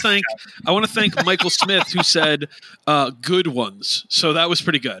 I want to thank Michael Smith, who said good ones. So that was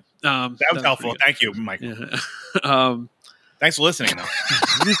pretty good. That was helpful. Thank you, Michael. Yeah. Thanks for listening,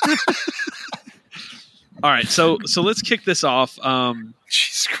 though. All right, so let's kick this off.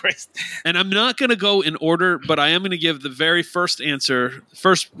 Jesus Christ. And I'm not going to go in order, but I am going to give the very first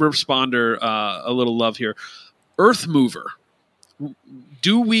responder a little love here. Earth Mover.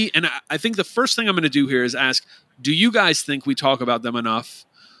 Do we, and I think the first thing I'm going to do here is ask, do you guys think we talk about them enough?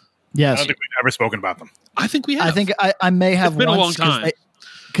 Yes. I don't think we've ever spoken about them. I think we have. I think I may have It's been a long time.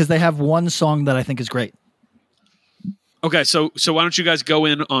 because they have one song that I think is great. Okay, so why don't you guys go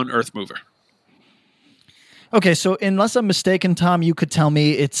in on Earth Mover? Okay, so unless I'm mistaken, Tom, you could tell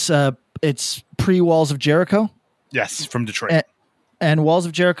me it's pre-Walls of Jericho. Yes, from Detroit. And Walls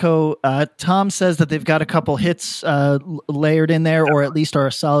of Jericho, Tom says that they've got a couple hits layered in there, or at least are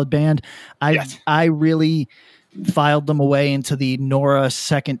a solid band. I really filed them away into the Nora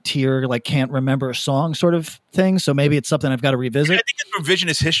second tier, like can't remember a song sort of thing. So maybe it's something I've got to revisit. I think it's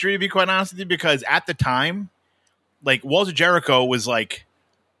revisionist history, to be quite honest with you, because at the time, like Walls of Jericho was like,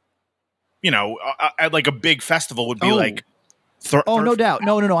 at like a big festival would be like. No doubt.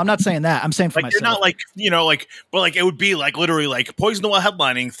 No. I'm not saying that. I'm saying for like myself. You're not but like it would be like literally like Poison the Well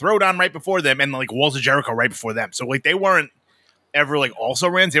headlining, Throwdown right before them, and like Walls of Jericho right before them. So like they weren't ever like also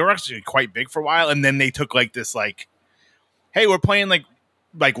rans. They were actually quite big for a while, and then they took like this like, hey, we're playing like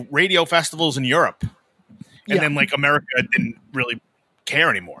radio festivals in Europe, and then like America didn't really care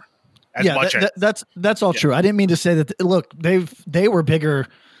anymore as much. That's all true. I didn't mean to say that. Look, they were bigger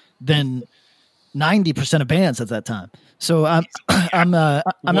than 90% of bands at that time. So I'm not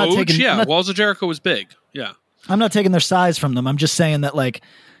taking. Yeah, Walls of Jericho was big. Yeah, I'm not taking their size from them. I'm just saying that like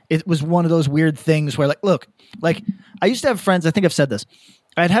it was one of those weird things where like, look, like I used to have friends. I think I've said this.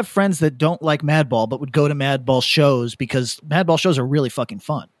 I'd have friends that don't like Madball but would go to Madball shows because Madball shows are really fucking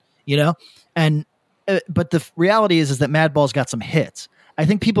fun, And but the reality is that Madball's got some hits. I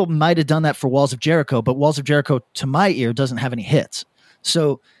think people might have done that for Walls of Jericho, but Walls of Jericho, to my ear, doesn't have any hits.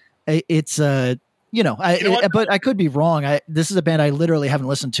 So it's but I could be wrong. This is a band I literally haven't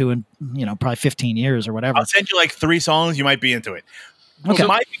listened to in probably 15 years or whatever. I'll send you like 3 songs. You might be into it. Okay. So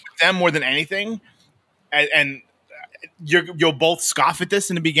my thing with them more than anything, and you'll both scoff at this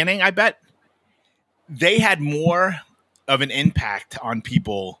in the beginning. I bet they had more of an impact on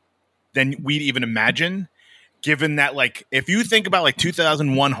people than we'd even imagine. Given that, like, if you think about like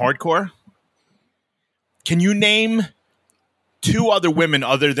 2001 hardcore, can you name 2 other women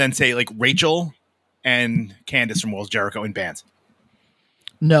other than say like Rachel and Candace from Walls of Jericho in bands?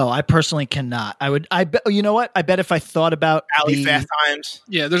 No, I personally cannot. I bet. You know what? I bet if I thought about Fast Times.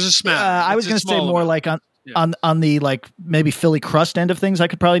 Yeah, there's a smash. I was going to say more like on the like maybe Philly crust end of things. I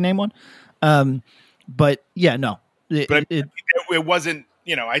could probably name one. But yeah, no. It wasn't.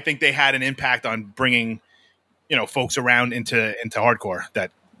 I think they had an impact on bringing folks around into hardcore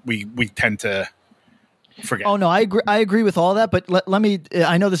that we tend to forget. Oh no, I agree with all that. But let me.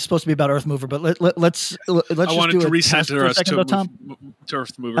 I know this is supposed to be about Earth Mover, but let's. I just wanted to recenter us to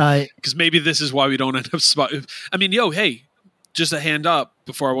Earth Mover because maybe this is why we don't end up. I mean, hey, just a hand up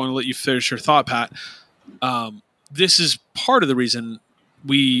before I want to let you finish your thought, Pat. This is part of the reason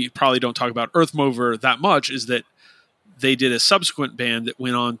we probably don't talk about Earth Mover that much is that they did a subsequent band that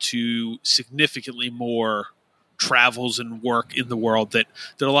went on to significantly more travels and work in the world that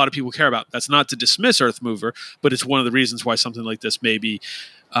a lot of people care about. That's not to dismiss Earth Mover, but it's one of the reasons why something like this maybe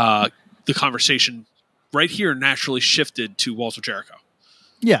the conversation right here naturally shifted to Walls of Jericho.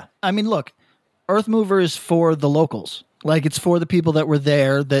 Yeah. I mean, look, Earth Mover is for the locals. Like it's for the people that were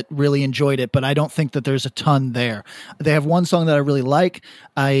there that really enjoyed it, but I don't think that there's a ton there. They have one song that I really like.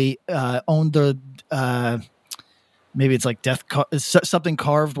 I owned the maybe it's like something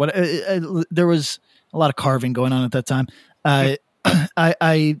carved. There was a lot of carving going on at that time. I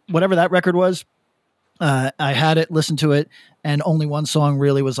whatever that record was, I had it, listened to it, and only one song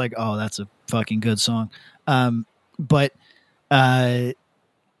really was like, oh, that's a fucking good song. But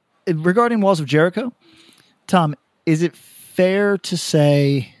regarding Walls of Jericho, Tom, is it fair to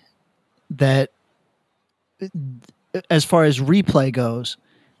say that as far as replay goes,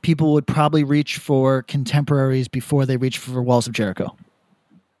 people would probably reach for contemporaries before they reach for Walls of Jericho?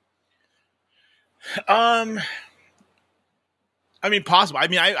 I mean, possible. I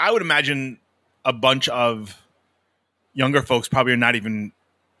mean, I would imagine a bunch of younger folks probably are not even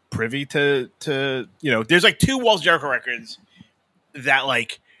privy to there's like 2 Walls of Jericho records that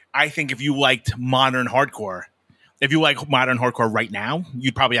like, I think if you liked modern hardcore right now,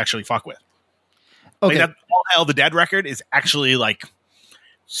 you'd probably actually fuck with. Okay. Like that All Hail the Dead record is actually like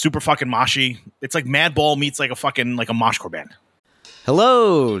super fucking moshy. It's like Madball meets like a fucking like a moshcore band.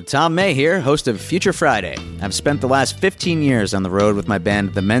 Hello, Tom May here, host of Future Friday. I've spent the last 15 years on the road with my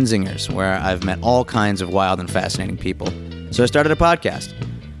band, The Menzingers, where I've met all kinds of wild and fascinating people. So I started a podcast.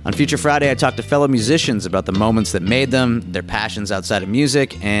 On Future Friday, I talk to fellow musicians about the moments that made them, their passions outside of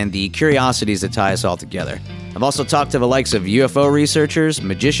music, and the curiosities that tie us all together. I've also talked to the likes of UFO researchers,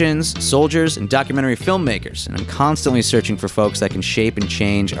 magicians, soldiers, and documentary filmmakers, and I'm constantly searching for folks that can shape and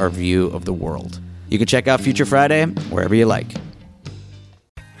change our view of the world. You can check out Future Friday wherever you like.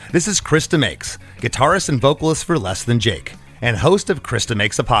 This is Krista Makes, guitarist and vocalist for Less Than Jake, and host of Krista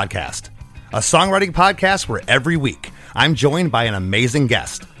Makes a Podcast, a songwriting podcast where every week I'm joined by an amazing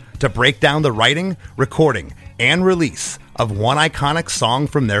guest to break down the writing, recording, and release of one iconic song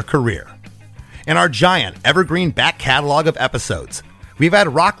from their career. In our giant evergreen back catalog of episodes, we've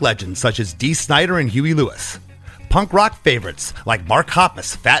had rock legends such as Dee Snider and Huey Lewis, punk rock favorites like Mark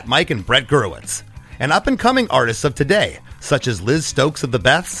Hoppus, Fat Mike, and Brett Gurewitz, and up-and-coming artists of today such as Liz Stokes of the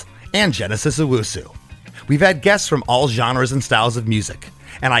Beths and Genesis Owusu. We've had guests from all genres and styles of music,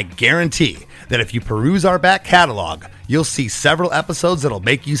 and I guarantee that if you peruse our back catalog, you'll see several episodes that'll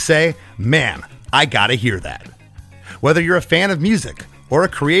make you say, man, I gotta hear that. Whether you're a fan of music or a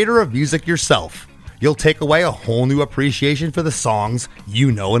creator of music yourself, you'll take away a whole new appreciation for the songs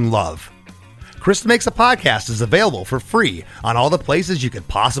you know and love. Krista Makes a Podcast is available for free on all the places you could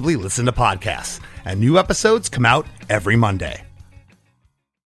possibly listen to podcasts, and new episodes come out every Monday.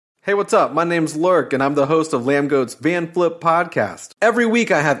 Hey, what's up? My name's Lurk, and I'm the host of Lambgoat's Van Flip podcast. Every week,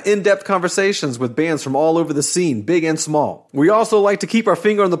 I have in-depth conversations with bands from all over the scene, big and small. We also like to keep our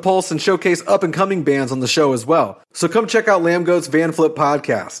finger on the pulse and showcase up-and-coming bands on the show as well. So come check out Lambgoat's Van Flip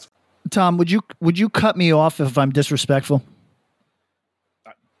podcast. Tom, would you cut me off if I'm disrespectful?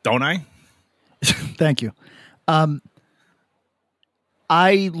 Don't I? Thank you. I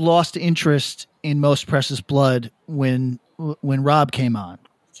lost interest in Most Precious Blood when Rob came on.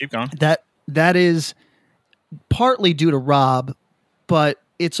 Keep going. That is partly due to Rob, but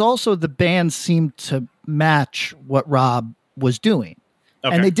it's also the band seemed to match what Rob was doing.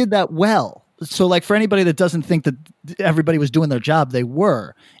 Okay. And they did that well. So like for anybody that doesn't think that everybody was doing their job, they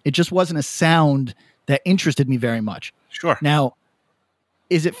were. It just wasn't a sound that interested me very much. Sure. Now,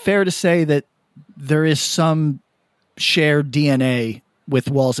 is it fair to say that there is some shared DNA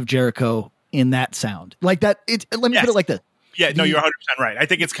with Walls of Jericho in that sound? Like that, let me put it like this. Yeah, no, you're 100% right. I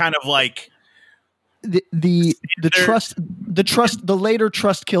think it's kind of like the later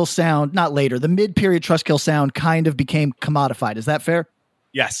Trust Kill sound, not later, the mid-period Trust Kill sound kind of became commodified. Is that fair?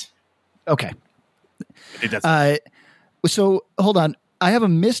 Yes. Okay. That's so hold on. I have a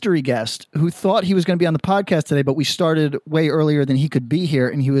mystery guest who thought he was going to be on the podcast today, but we started way earlier than he could be here,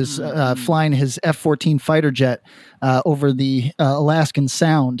 and he was flying his F-14 fighter jet over the Alaskan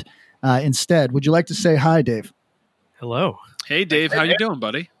Sound instead. Would you like to say hi, Dave? Hello. Hey, Dave. How you doing,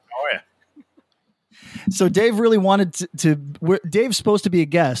 buddy? Oh, yeah. So Dave really wanted to Dave's supposed to be a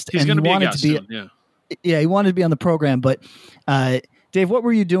guest. He's going to be a guest soon, yeah, he wanted to be on the program, but Dave, what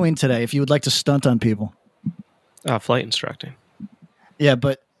were you doing today if you would like to stunt on people? Flight instructing. Yeah,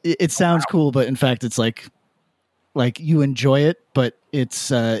 but it sounds cool, but in fact, it's like you enjoy it, but it's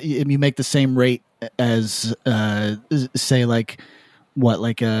you make the same rate as say like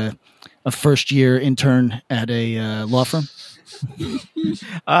a first-year intern at a law firm?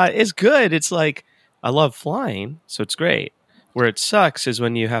 It's good. It's like, I love flying, so it's great. Where it sucks is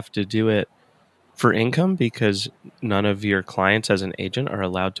when you have to do it for income because none of your clients as an agent are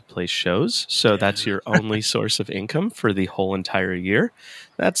allowed to play shows. So that's your only source of income for the whole entire year.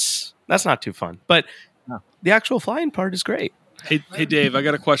 That's not too fun. But the actual flying part is great. Hey, Dave, I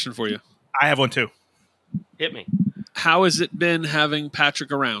got a question for you. I have one too. Hit me. How has it been having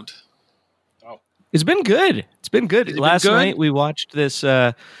Patrick around? It's been good. It's been good. Last good? night we watched this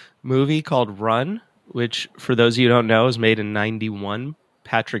movie called Run, which for those of you who don't know is made in 91.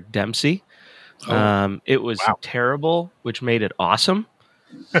 Patrick Dempsey. It was terrible, which made it awesome.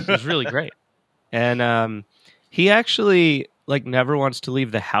 It was really great. And he actually never wants to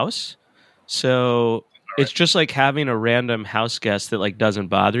leave the house. So it's just like having a random house guest that doesn't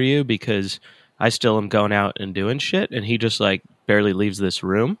bother you because I still am going out and doing shit. And he just barely leaves this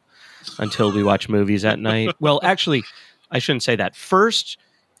room until we watch movies at night. Well, actually, I shouldn't say that. First,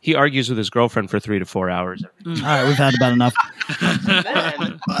 he argues with his girlfriend for 3 to 4 hours. All right, we've had about enough.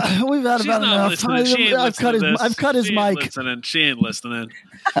 We've had She's about not enough. listening. I've cut his mic. She ain't listening.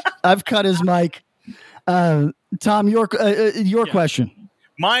 I've cut his mic. Tom, your question.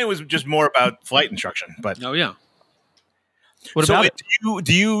 Mine was just more about flight instruction, but oh yeah. What about it?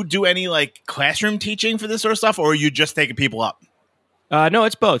 Do you do any classroom teaching for this sort of stuff, or are you just taking people up? No,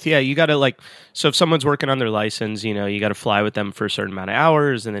 it's both. Yeah, you got to so if someone's working on their license, you got to fly with them for a certain amount of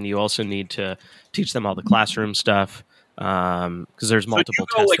hours, and then you also need to teach them all the classroom stuff because there's multiple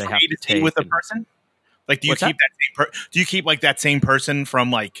tests they have to take. with a person? Like, do you keep do you keep like that same person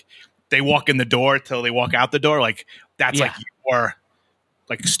from like they walk in the door till they walk out the door? Like that's like your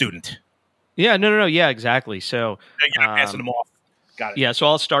like student. Yeah, no. Yeah, exactly. So you're not passing them off. Got it. Yeah, so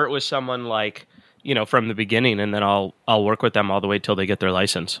I'll start with someone like, from the beginning, and then I'll work with them all the way till they get their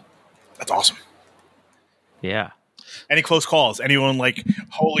license. That's awesome. Yeah. Any close calls? Anyone like,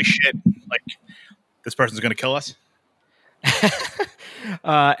 holy shit, like this person's going to kill us?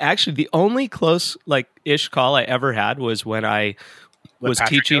 Actually, the only close ish call I ever had was when I was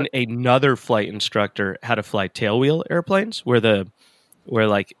teaching another flight instructor how to fly tailwheel airplanes, where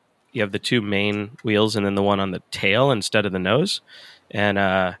you have the two main wheels and then the one on the tail instead of the nose.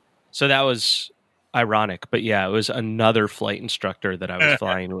 And so that was ironic. But yeah, it was another flight instructor that I was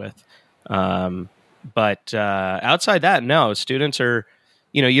flying with. But outside that, no, students are,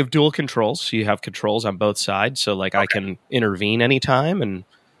 you have dual controls. So you have controls on both sides. So I can intervene anytime. And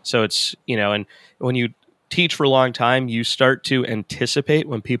so it's, and when you teach for a long time, you start to anticipate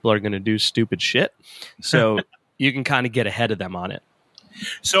when people are going to do stupid shit. So you can kind of get ahead of them on it.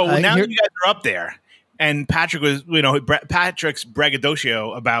 So now you guys are up there, and Patrick was, Patrick's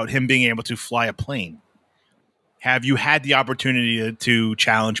braggadocio about him being able to fly a plane. Have you had the opportunity to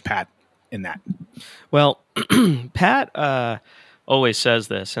challenge Pat in that? Well, Pat always says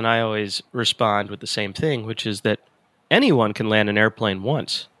this, and I always respond with the same thing, which is that anyone can land an airplane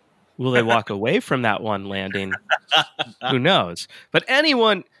once. Will they walk away from that one landing? Who knows? But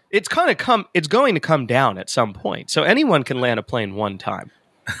anyone... It's going to come down at some point. So anyone can land a plane one time.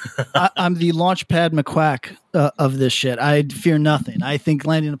 I'm the Launchpad McQuack of this shit. I fear nothing. I think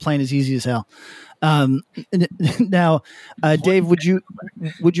landing a plane is easy as hell. Now, Dave, would you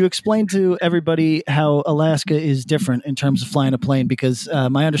explain to everybody how Alaska is different in terms of flying a plane? Because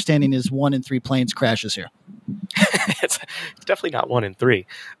my understanding is 1 in 3 planes crashes here. It's definitely not 1 in 3,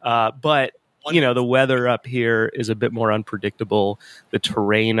 but. The weather up here is a bit more unpredictable. The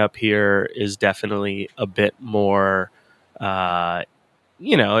terrain up here is definitely a bit more, it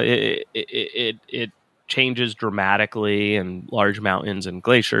changes dramatically, and large mountains and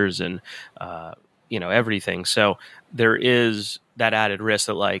glaciers and, everything. So there is that added risk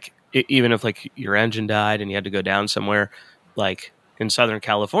that even if your engine died and you had to go down somewhere, like in Southern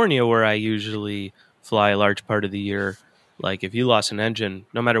California, where I usually fly a large part of the year, if you lost an engine,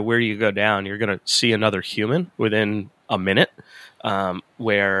 no matter where you go down, you're going to see another human within a minute,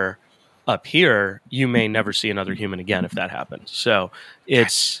 where up here, you may never see another human again if that happens. So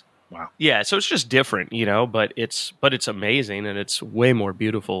it's, wow. Yeah, so it's just different, but it's amazing, and it's way more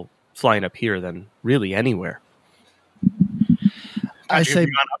beautiful flying up here than really anywhere. I say, have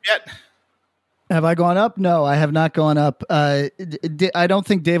you gone up yet? Have I gone up? No, I have not gone up. I don't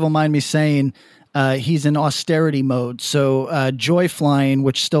think Dave will mind me saying, he's in austerity mode. So Joy Flying,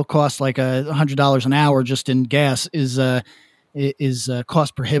 which still costs like $100 an hour just in gas, is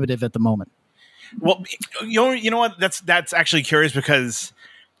cost prohibitive at the moment. Well, you know what? That's actually curious, because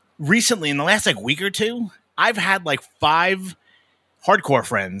recently, in the last week or two, I've had 5 hardcore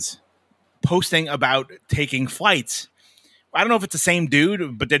friends posting about taking flights. I don't know if it's the same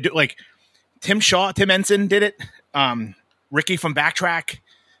dude, but they do Tim Ensign did it. Ricky from Backtrack.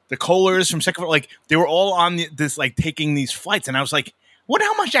 The Kohlers from Second, they were all on this, taking these flights. And I was like, wonder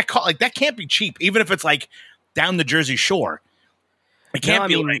how much that cost. That can't be cheap, even if it's down the Jersey Shore. It can't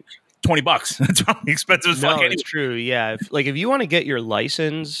be $20. That's probably expensive as fuck. No, it's true. Yeah. If you want to get your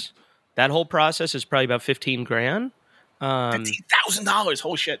license, that whole process is probably about $15,000. $15,000.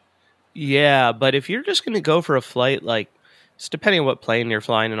 Holy shit. Yeah. But if you're just going to go for a flight, it's depending on what plane you're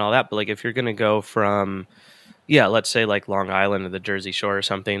flying and all that. But if you're going to go from, let's say Long Island to the Jersey Shore or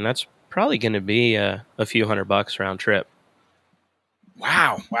something, that's probably going to be a few $100 round trip.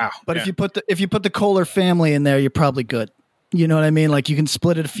 Wow. But if you put the Kohler family in there, you're probably good. You know what I mean? You can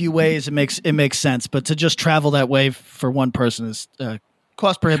split it a few ways. It makes sense. But to just travel that way for one person is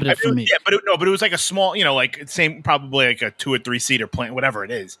cost prohibitive for me. Yeah, but it was a small, same, probably a 2 or 3 seater plane, whatever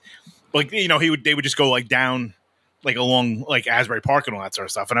it is. They would just go down along Asbury Park and all that sort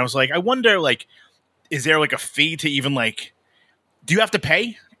of stuff. And I was I wonder is there a fee to even do you have to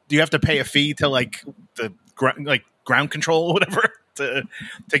pay? Do you have to pay a fee to the ground control or whatever to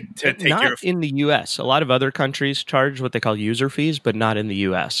take not in the U.S. A lot of other countries charge what they call user fees, but not in the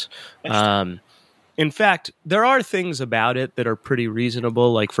U.S. In fact, there are things about it that are pretty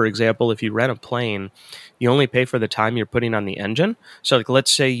reasonable. For example, if you rent a plane, you only pay for the time you're putting on the engine. So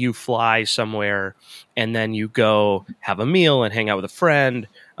let's say you fly somewhere and then you go have a meal and hang out with a friend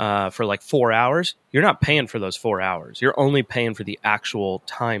for 4 hours. You're not paying for those 4 hours. You're only paying for the actual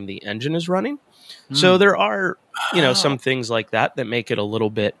time the engine is running. So there are, some things like that make it a little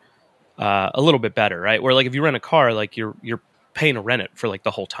bit a little bit better, right? Where like if you rent a car, like you're paying to rent it for like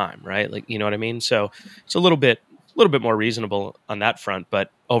the whole time, right? Like, you know what I mean? So it's a little bit more reasonable on that front,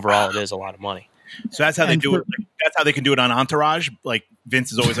 but overall it is a lot of money. So that's how they do it. Like, that's how they can do it on Entourage. Like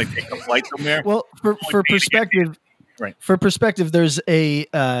Vince is always like taking a flight somewhere. Well, for perspective, right? For perspective, there's a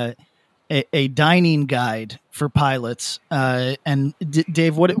dining guide for pilots. And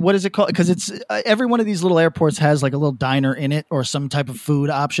Dave, what is it called? Because it's every one of these little airports has like a little diner in it or some type of food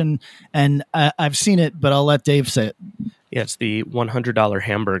option. And I've seen it, but I'll let Dave say it. Yeah, it's the $100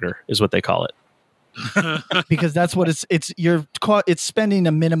 hamburger is what they call it. Because that's what it's spending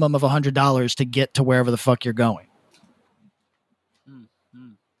a minimum of $100 to get to wherever the fuck you're going.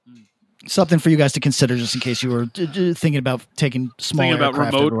 Something for you guys to consider, just in case you were thinking about taking small. Thinking about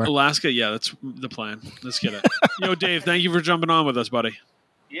remote everywhere. Alaska, yeah, that's the plan. Let's get it. Yo, Dave, thank you for jumping on with us, buddy.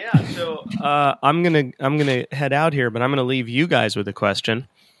 Yeah, so I'm gonna head out here, but I'm gonna leave you guys with a question.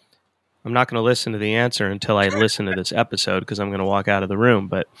 I'm not gonna listen to the answer until I listen to this episode because I'm gonna walk out of the room.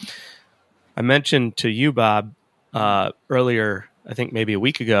 But I mentioned to you, Bob, earlier, I think maybe a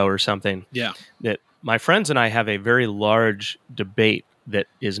week ago or something, that my friends and I have a very large debate that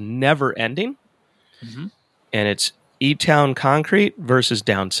is never ending, and it's E-Town Concrete versus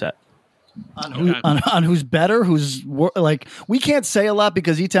Downset. On who's better, like, we can't say a lot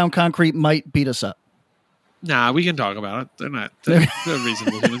because E-Town Concrete might beat us up. Nah, we can talk about it. They're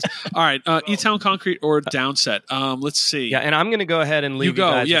reasonable humans. All right, E-Town Concrete or Downset. Let's see. Yeah, and I'm going to go ahead and leave you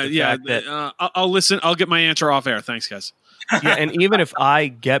guys with the fact that I'll listen. I'll get my answer off air. Thanks, guys. Yeah, and even if I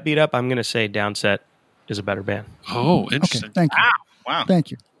get beat up, I'm going to say Downset is a better band. Oh, interesting. Okay, thank you. Wow. Thank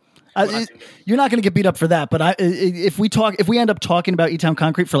you. You're not going to get beat up for that, but if we end up talking about E-Town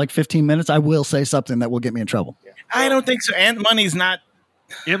Concrete for like 15 minutes, I will say something that will get me in trouble. I don't think so. And money's not.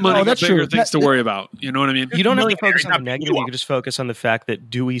 Ant Money got bigger things to worry about. You know what I mean? You don't have to focus on the negative. You can just focus on the fact that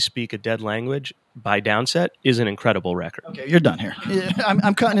 "Do We Speak a Dead Language" by Downset is an incredible record. Okay, you're done here.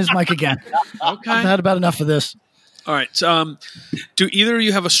 I'm cutting his mic again. Okay. I've had about enough of this. All right. So, do either of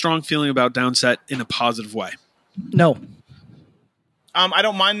you have a strong feeling about Downset in a positive way? No. I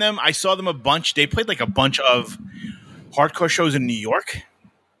don't mind them. I saw them a bunch. They played like a bunch of hardcore shows in New York.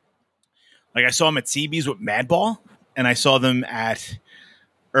 Like I saw them at CB's with Madball, and I saw them at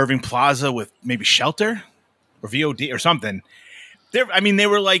Irving Plaza with maybe Shelter or VOD or something. They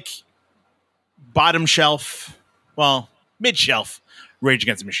were like bottom shelf, well, mid shelf Rage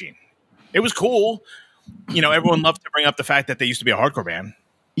Against the Machine. It was cool. You know, everyone loved to bring up the fact that they used to be a hardcore band.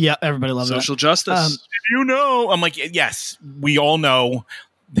 Yeah, everybody loves social justice. You know, I'm like, yes, we all know.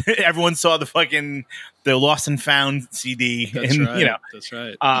 Everyone saw the Lost and Found CD. That's and, right. You know, that's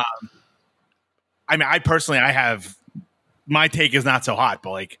right. I personally, my take is not so hot,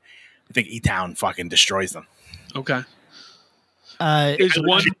 but like, I think E-Town fucking destroys them. Okay. Is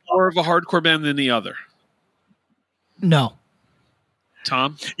one more of a hardcore band than the other? No.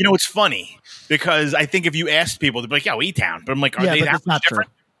 Tom? You know, it's funny because I think if you asked people, they'd be like, yeah, E-Town. But I'm like, are they that much different?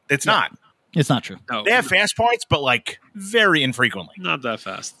 True. It's not. It's not true. No, they have fast parts, but like very infrequently. Not that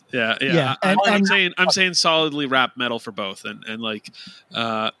fast. Yeah. I'm saying solidly rap metal for both, and like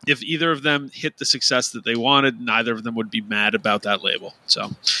if either of them hit the success that they wanted, neither of them would be mad about that label.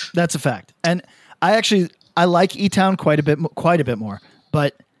 So that's a fact. And I like E-Town quite a bit more,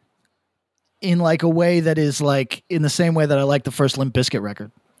 but in like a way that is like in the same way that I like the first Limp Bizkit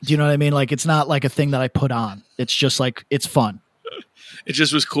record. Do you know what I mean? Like it's not like a thing that I put on. It's just like it's fun. It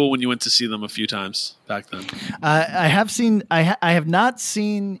just was cool when you went to see them a few times back then. I have not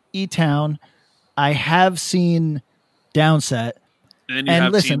seen E-Town. I have seen Downset. And you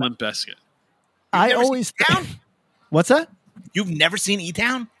have seen Limp Bizkit. I always E-Town? What's that? You've never seen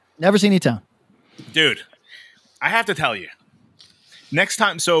E-Town? Never seen E-Town. Dude, I have to tell you. Next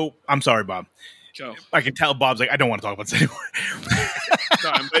time, so I'm sorry, Bob. Go. I can tell Bob's like, I don't want to talk about this anymore.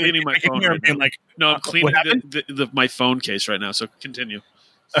 Sorry, I'm cleaning my phone right now. Like, no, I'm cleaning my phone case right now, so continue.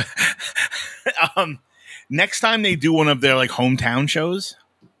 Next time they do one of their like hometown shows,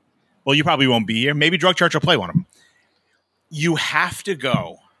 well, you probably won't be here. Maybe Drug Church will play one of them. You have to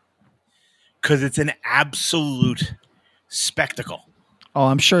go because it's an absolute spectacle. Oh,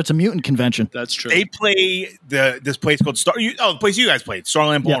 I'm sure it's a mutant convention. That's true. They play this place called the place you guys played,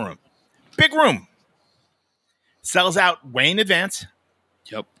 Starland Ballroom. Big room. Sells out way in advance.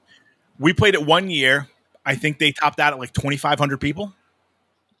 Yep. We played it 1 year. I think they topped out at like 2,500 people.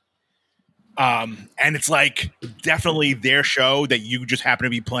 And it's like definitely their show that you just happen to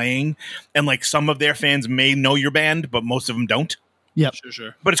be playing. And like some of their fans may know your band, but most of them don't. Yep.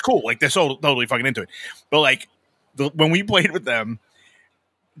 Sure. But it's cool. Like they're so totally fucking into it. But like when we played with them,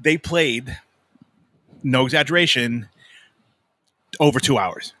 they played, no exaggeration, over 2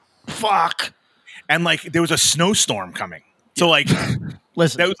 hours. fuck. And like there was a snowstorm coming. So like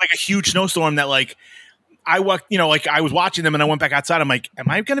Listen, that was like a huge snowstorm that like I walked, you know, like I was watching them and I went back outside. I'm like, am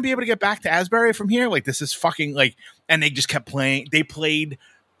I going to be able to get back to Asbury from here? Like this is fucking like, and they just kept playing. They played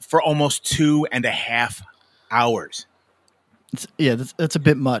for almost 2.5 hours. That's a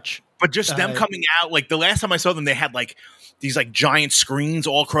bit much. But just them coming out, like the last time I saw them, they had like these like giant screens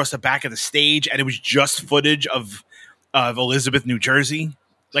all across the back of the stage, and it was just footage of Elizabeth, New Jersey,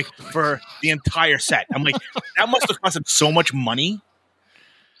 like for the entire set. I'm like, that must have cost them so much money.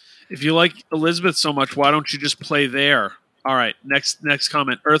 If you like Elizabeth so much, why don't you just play there? All right, next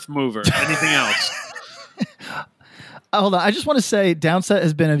comment. Earth Mover. Anything else? Hold on. I just want to say, Downset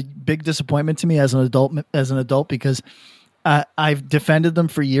has been a big disappointment to me as an adult because I've defended them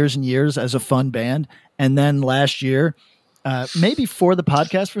for years and years as a fun band, and then last year, maybe for the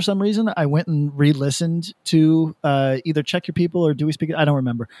podcast for some reason, I went and re-listened to either Check Your People or Do We Speak? I don't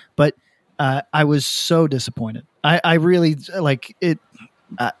remember, but I was so disappointed. I really like it.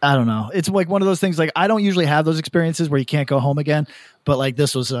 I don't know. It's like one of those things. Like I don't usually have those experiences where you can't go home again, but like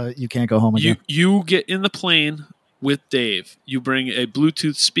this was you can't go home again. You get in the plane with Dave. You bring a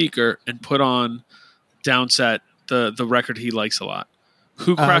Bluetooth speaker and put on Downset, the record he likes a lot.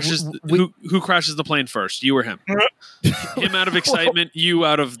 Who crashes? Who crashes the plane first? You or him? Him out of excitement. You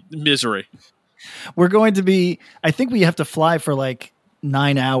out of misery. We're going to be. I think we have to fly for like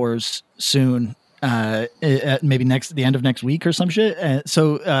 9 hours soon. Maybe the end of next week or some shit.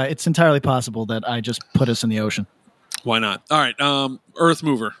 So it's entirely possible that I just put us in the ocean. Why not? All right. Earth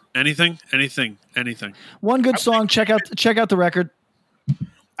Mover. Anything. One good song. Check out the record.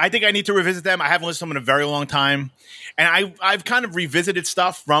 I think I need to revisit them. I haven't listened to them in a very long time. And I've kind of revisited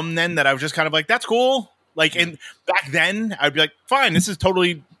stuff from then that I was just kind of like, that's cool. Like, and back then I'd be like, fine, this is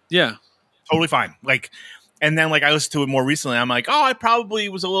totally fine. Like, and then like I listened to it more recently. I'm like, oh, I probably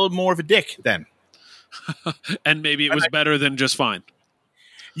was a little more of a dick then. And maybe it was better than just fine.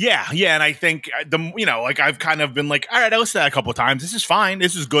 Yeah. And I think like I've kind of been like, all right, I listened to that a couple of times. This is fine.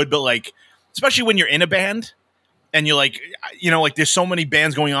 This is good. But like, especially when you're in a band and you're like, like there's so many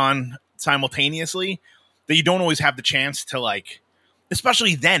bands going on simultaneously that you don't always have the chance to like,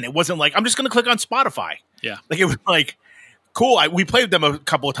 especially then it wasn't like, I'm just going to click on Spotify. Yeah. Like it was like, cool. We played them a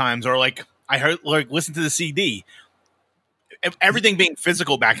couple of times or like I heard, like listen to the CD. Everything being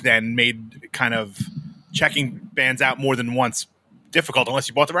physical back then made kind of checking bands out more than once difficult unless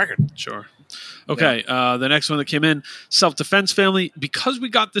you bought the record. Sure. Okay. Yeah. The next one that came in, Self Defense Family. Because we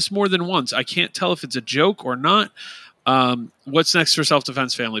got this more than once, I can't tell if it's a joke or not. What's next for Self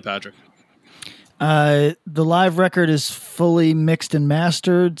Defense Family, Patrick? The live record is fully mixed and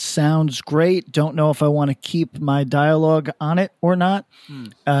mastered. Sounds great. Don't know if I want to keep my dialogue on it or not.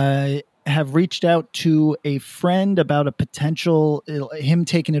 Have reached out to a friend about a potential him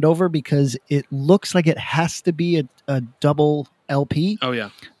taking it over because it looks like it has to be a double LP. Oh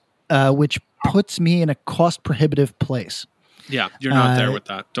yeah, which puts me in a cost prohibitive place. Yeah, you're not there with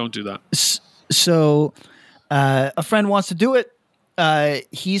that. Don't do that. So a friend wants to do it.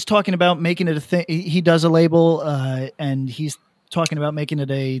 He's talking about making it a thing. He does a label, and he's talking about making it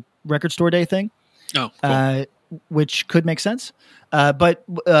a record store day thing. Oh, cool. Which could make sense. But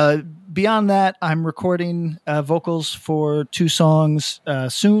beyond that, I'm recording vocals for 2 songs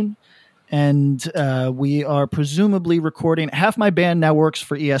soon. And we are presumably recording. Half my band now works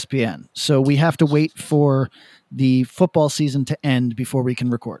for ESPN. So we have to wait for the football season to end before we can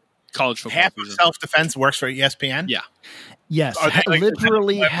record. College football. Half of Self-Defense works for ESPN? Yeah. Yes.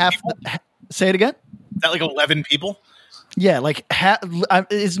 Literally half. Say it again? Is that like 11 people? Yeah. Like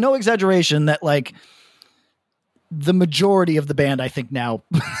it's no exaggeration that like the majority of the band, I think now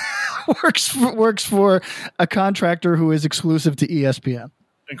works for a contractor who is exclusive to ESPN.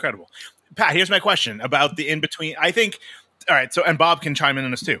 Incredible. Pat, here's my question about the in-between. I think, all right, so, and Bob can chime in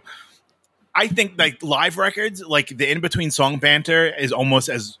on this too. I think like live records, like the in-between song banter is almost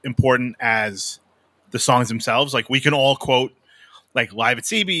as important as the songs themselves. Like we can all quote like Live at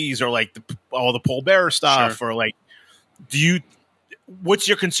CB's or like all the Pole Bearer stuff. Sure. Or like, what's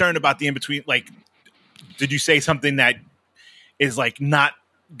your concern about the in-between? Like, did you say something that is like not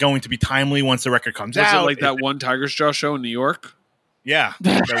going to be timely once the record comes out? Was it like that one Tiger's Jaw show in New York? Yeah.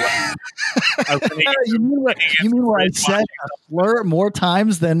 You mean where I said a slur more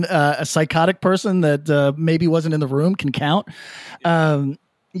times than a psychotic person that maybe wasn't in the room can count?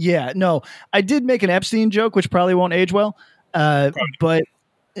 Yeah, no. I did make an Epstein joke, which probably won't age well. But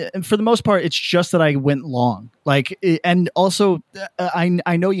for the most part, it's just that I went long. Like, and also,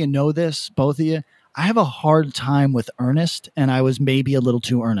 I know you know this, both of you. I have a hard time with earnest, and I was maybe a little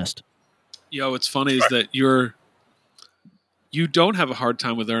too earnest. Yo, what's funny is that You don't have a hard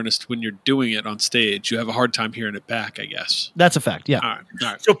time with Ernest when you're doing it on stage. You have a hard time hearing it back, I guess. That's a fact. Yeah. All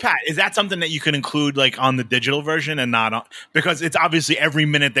right. So, Pat, is that something that you can include like on the digital version and not on, because it's obviously every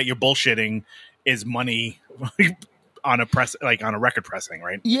minute that you're bullshitting is money on a press, like on a record pressing,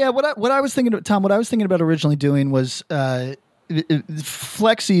 right? Yeah. What I was thinking of, Tom, what I was thinking about originally doing was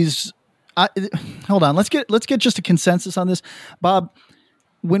Flexi's. Hold on. Let's get just a consensus on this, Bob.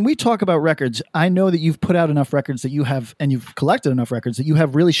 When we talk about records, I know that you've put out enough records that you have, and you've collected enough records that you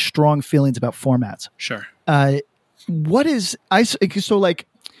have really strong feelings about formats. Sure. So like,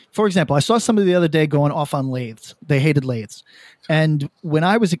 for example, I saw somebody the other day going off on lathes. They hated lathes. And when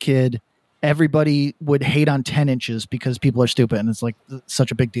I was a kid, everybody would hate on 10 inches because people are stupid. And it's like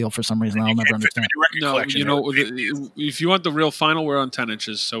such a big deal for some reason. I'll never understand. No, if you want the real final, we're on 10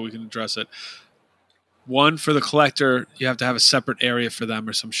 inches so we can address it. One, for the collector, you have to have a separate area for them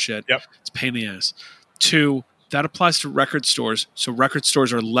or some shit. Yep. It's a pain in the ass. Two, that applies to record stores. So record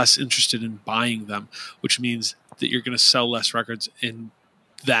stores are less interested in buying them, which means that you're going to sell less records in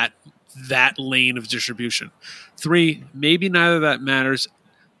that lane of distribution. Three, maybe neither of that matters,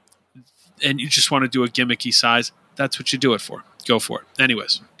 and you just want to do a gimmicky size. That's what you do it for. Go for it.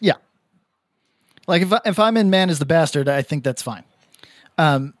 Anyways. Yeah. Like if I'm in Man is the Bastard, I think that's fine.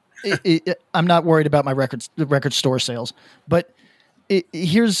 I'm not worried about my record store sales, but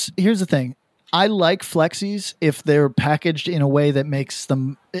here's the thing. I like Flexis if they're packaged in a way that makes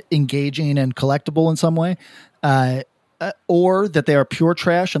them engaging and collectible in some way, or that they are pure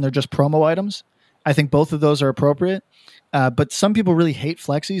trash and they're just promo items. I think both of those are appropriate. But some people really hate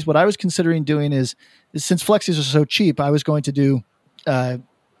Flexis. What I was considering doing is since Flexis are so cheap, I was going to do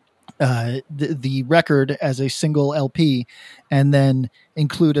the record as a single LP and then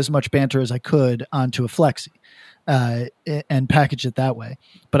include as much banter as I could onto a Flexi and package it that way.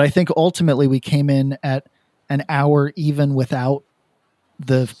 But I think ultimately we came in at an hour even without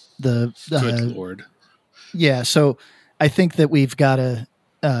the Good Lord. Yeah. So I think that we've got to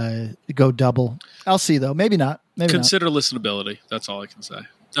go double. I'll see though. Maybe not. Consider listenability. That's all I can say.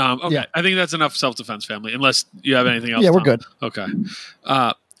 Okay. Yeah. I think that's enough self-defense, family, unless you have anything else. Yeah, we're Tom. good. Okay.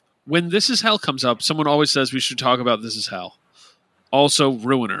 When This Is Hell comes up, someone always says we should talk about This Is Hell. Also,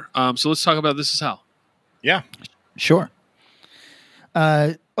 Ruiner. So let's talk about This Is Hell. Yeah. Sure.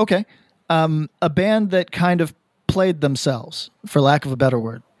 Okay. A band that kind of played themselves, for lack of a better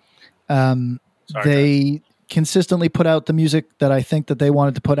word. They consistently put out the music that I think that they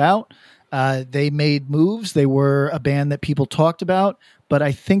wanted to put out. They made moves. They were a band that people talked about, but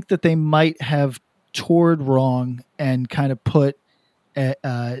I think that they might have toured wrong and kind of put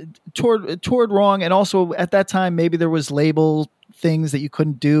toured wrong. And also at that time, maybe there was label things that you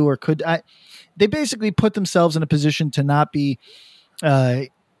couldn't do or could. They basically put themselves in a position to not be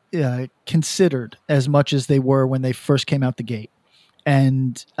considered as much as they were when they first came out the gate.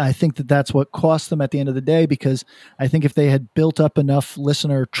 And I think that that's what cost them at the end of the day, because I think if they had built up enough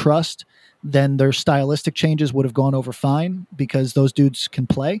listener trust, then their stylistic changes would have gone over fine because those dudes can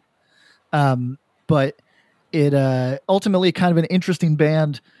play. But it ultimately kind of an interesting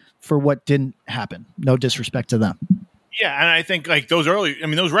band for what didn't happen. No disrespect to them. Yeah, and I think like those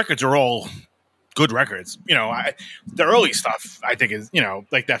records are all good records. You know, the early stuff I think is, you know,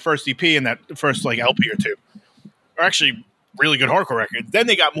 like that first EP and that first like LP or two are actually really good hardcore records. Then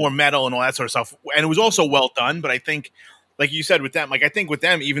they got more metal and all that sort of stuff, and it was also well done. But I think, like you said with them, like I think with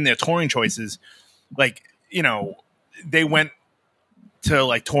them, even their touring choices, like, you know, they went to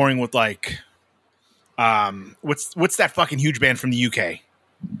like touring with like what's that fucking huge band from the UK?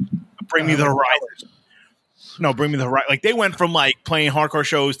 Bring Me the Horizon. No, Bring Me the Horizon. Like they went from like playing hardcore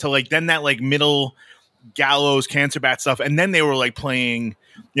shows to like then that like middle Gallows, Cancer Bat stuff, and then they were like playing,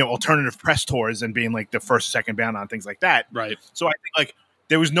 you know, alternative press tours and being like the first, second band on things like that. Right. So I think like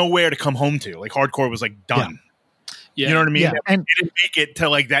there was nowhere to come home to. Like hardcore was like done. Yeah. You know what I mean? Yeah. And it didn't make it to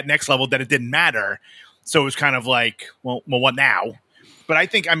like that next level that it didn't matter. So it was kind of like, well, what now? But I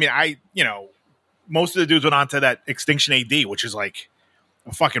think, I mean, you know, most of the dudes went on to that Extinction AD, which is like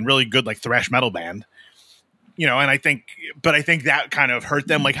a fucking really good like thrash metal band. You know, and I think that kind of hurt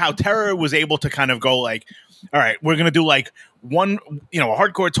them. Like how Terror was able to kind of go like, all right, we're going to do like one, you know, a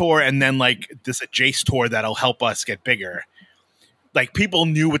hardcore tour and then like this Jace tour that'll help us get bigger. Like people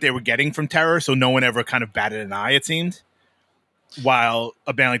knew what they were getting from Terror, so no one ever kind of batted an eye, it seemed. While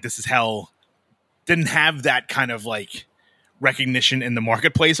a band like This Is Hell didn't have that kind of like recognition in the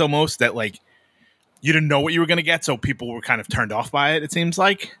marketplace almost, that like you didn't know what you were going to get, so people were kind of turned off by it, it seems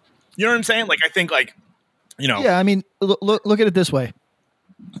like. You know what I'm saying? Like I think like, you know. Yeah, I mean, look at it this way.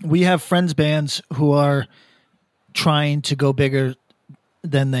 We have friends bands who are trying to go bigger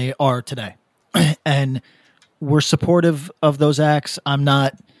than they are today. And we're supportive of those acts. I'm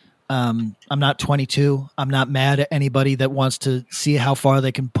not 22. I'm not mad at anybody that wants to see how far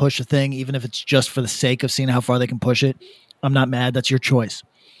they can push a thing, even if it's just for the sake of seeing how far they can push it. I'm not mad. That's your choice.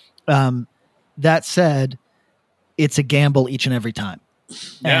 That said, it's a gamble each and every time.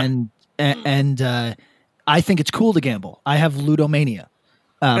 Yeah. And I think it's cool to gamble. I have ludomania.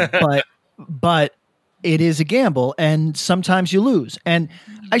 But it is a gamble, and sometimes you lose. And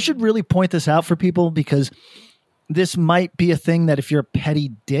I should really point this out for people, because this might be a thing that if you're a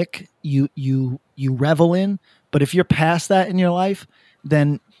petty dick, you revel in. But if you're past that in your life,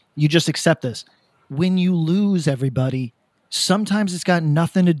 then you just accept this. When you lose, everybody, sometimes it's got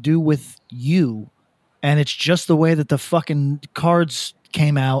nothing to do with you, and it's just the way that the fucking cards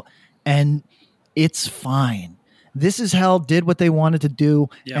came out, and it's fine. This Is Hell did what they wanted to do,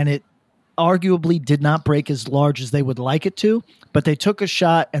 and it arguably did not break as large as they would like it to, but they took a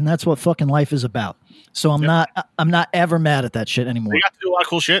shot, and that's what fucking life is about. So I'm not ever mad at that shit anymore. They got to do a lot of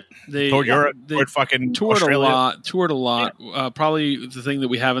cool shit. They fucking toured Australia. a lot. Yeah. Probably the thing that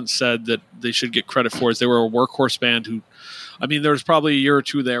we haven't said that they should get credit for is they were a workhorse band who, I mean, there was probably a year or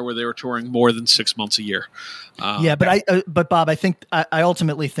two there where they were touring more than 6 months a year. But Bob, I think I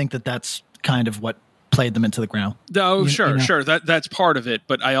ultimately think that that's kind of what played them into the ground. No, sure. That's part of it.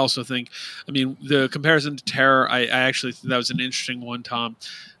 But I also think, I mean, the comparison to Terror, I actually think that was an interesting one, Tom.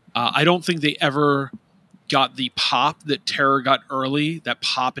 I don't think they ever got the pop that Terror got early, that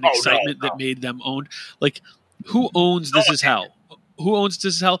pop and excitement that made them owned. Like, who owns This Is Hell? Who owns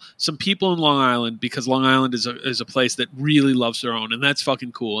This Is Hell? Some people in Long Island, because Long Island is a place that really loves their own, and that's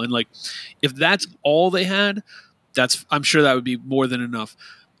fucking cool. And like, if that's all they had, I'm sure that would be more than enough.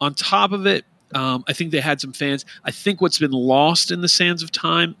 On top of it, I think they had some fans. I think what's been lost in the sands of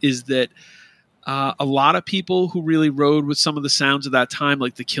time is that a lot of people who really rode with some of the sounds of that time,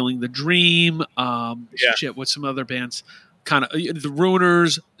 like the Killing the Dream, what's some other bands, kind of the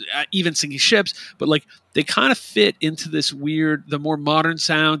Ruiners, even Sinking Ships, but like they kind of fit into this weird, the more modern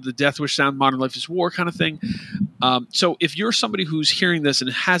sound, the Death Wish sound, Modern Life is War kind of thing. So if you're somebody who's hearing this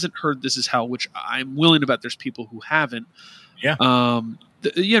and hasn't heard This Is Hell, which I'm willing to bet there's people who haven't, and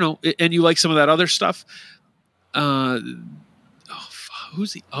you like some of that other stuff,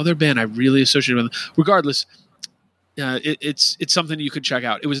 who's the other band I really associated with? Regardless, it's something you could check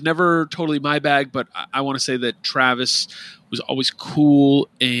out. It was never totally my bag, but I want to say that Travis was always cool,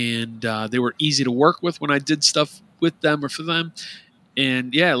 and they were easy to work with when I did stuff with them or for them.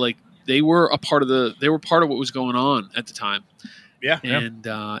 And like they were part of what was going on at the time. And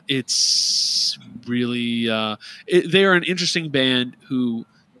it's really they are an interesting band who,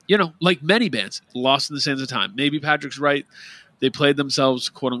 like many bands, lost in the sands of time. Maybe Patrick's right. They played themselves,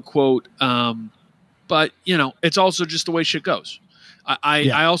 quote unquote. But it's also just the way shit goes.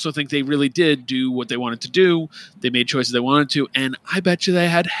 I also think they really did do what they wanted to do. They made choices they wanted to, and I bet you they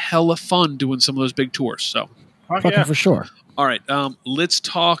had hella fun doing some of those big tours. So, for sure. All right, let's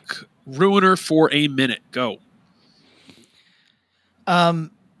talk Ruiner for a minute. Go. I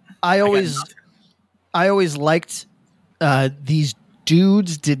always liked these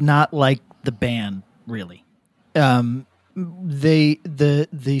dudes. Did not like the band really. The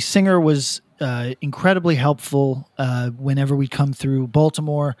singer was incredibly helpful whenever we come through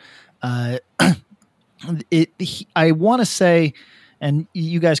Baltimore. I want to say, and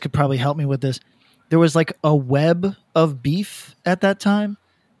you guys could probably help me with this, there was like a web of beef at that time.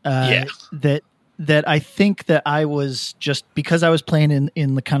 That I think that I was just, because I was playing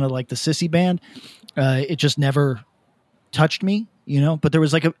in the kind of like the sissy band, it just never touched me, but there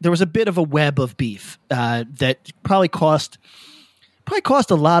was a bit of a web of beef that probably cost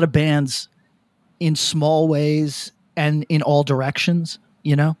a lot of bands in small ways and in all directions,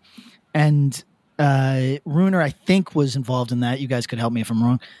 and Ruiner, I think, was involved in that. You guys could help me if I'm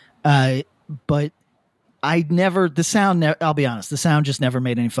wrong. But I'll be honest, the sound just never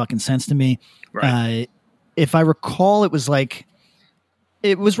made any fucking sense to me. Right. If I recall, it was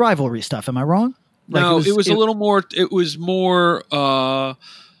rivalry stuff. Am I wrong? No, it was a little more. It was more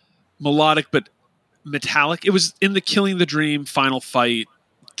melodic, but metallic. It was in the Killing the Dream final fight.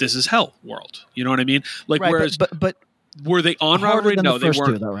 This Is Hell world. You know what I mean? Like, right, whereas, but were they on rivalry? No, they weren't.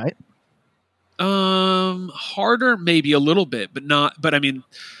 Two, though, right? Harder, maybe a little bit, but not. But I mean,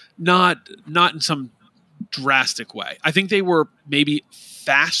 not in some drastic way. I think they were maybe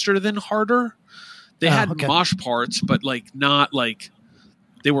faster than Harder. They had mosh parts, but not like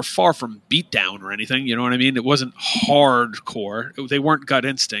they were far from beatdown or anything. You know what I mean? It wasn't hardcore. They weren't Gut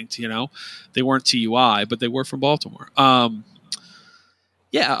Instinct. They weren't TUI, but they were from Baltimore. Modern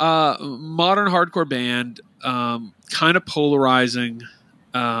hardcore band, kind of polarizing.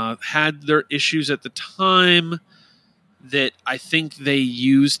 had their issues at the time that I think they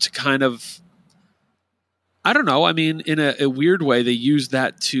used to kind of, I don't know. I mean, in a weird way, they used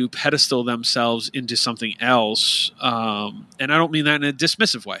that to pedestal themselves into something else. And I don't mean that in a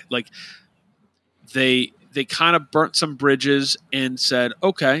dismissive way. Like they kind of burnt some bridges and said,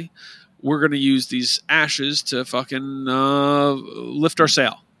 okay, we're going to use these ashes to fucking lift our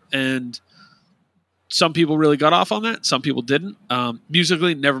sail. And some people really got off on that. Some people didn't.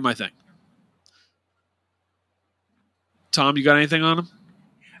 Musically, never my thing. Tom, you got anything on them?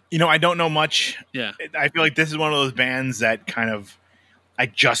 You know, I don't know much. Yeah. I feel like this is one of those bands that kind of I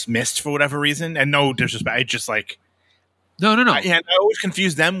just missed for whatever reason. And no disrespect. I just like... No. I always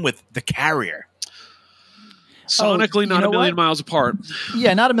confuse them with The Carrier. Sonically, not a million miles apart.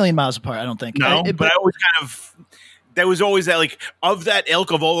 Yeah, not a million miles apart, I don't think. No, but I always kind of... There was always that, like, of that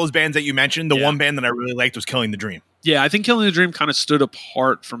ilk of all those bands that you mentioned, the one band that I really liked was Killing the Dream. Yeah, I think Killing the Dream kind of stood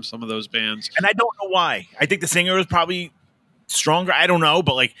apart from some of those bands. And I don't know why. I think the singer was probably stronger. I don't know,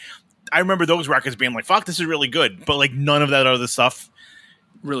 but like I remember those records being like, fuck, this is really good. But like none of that other stuff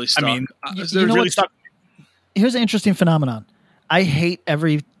really stuck. I mean, you know really stuck. Here's an interesting phenomenon. I hate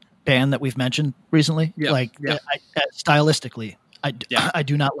every band that we've mentioned recently. Stylistically, I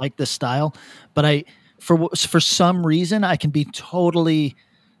do not like this style, but for some reason I can be totally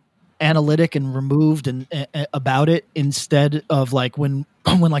analytic and removed and about it, instead of like when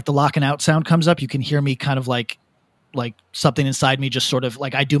like the locking out sound comes up, you can hear me kind of like something inside me just sort of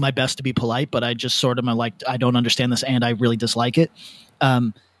like, I do my best to be polite, but I just sort of am like, I don't understand this and I really dislike it.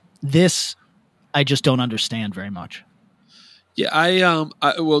 This I just don't understand very much. Yeah,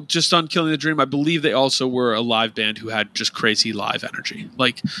 I well, just on Killing the Dream, I believe they also were a live band who had just crazy live energy.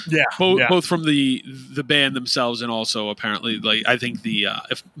 Like, both from the band themselves and also apparently, like, I think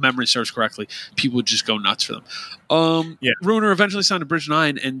if memory serves correctly, people would just go nuts for them. Ruiner eventually signed to Bridge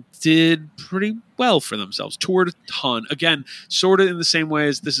 9 and did pretty well for themselves. Toured a ton. Again, sort of in the same way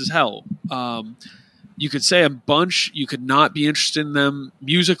as This Is Hell. You could say a bunch. You could not be interested in them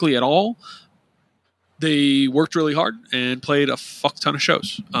musically at all. They worked really hard and played a fuck ton of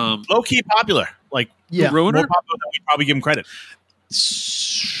shows. Low key popular, like Ruiner, more popular than we probably give them credit.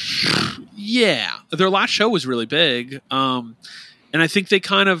 Yeah, their last show was really big, and I think they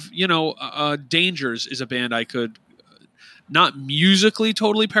kind of, Dangers is a band I could not musically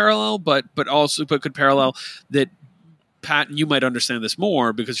totally parallel, but could parallel that. Pat, and you might understand this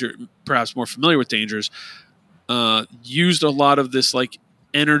more because you're perhaps more familiar with Dangers. Used a lot of this like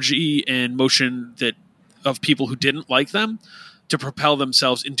energy and motion of people who didn't like them to propel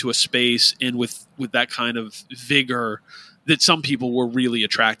themselves into a space, and with that kind of vigor that some people were really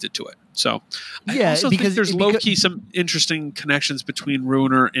attracted to it. So I also think there's low-key some interesting connections between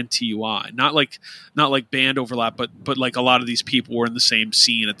Ruiner and TUI. Not like band overlap, but like a lot of these people were in the same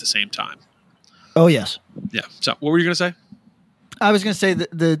scene at the same time. Oh, yes. Yeah. So what were you going to say? I was going to say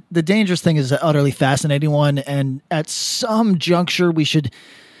that the Dangerous thing is an utterly fascinating one, and at some juncture we should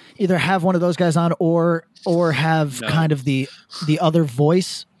either have one of those guys on or have kind of the other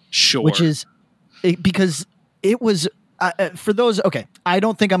voice, sure, which is because it was for those. Okay, I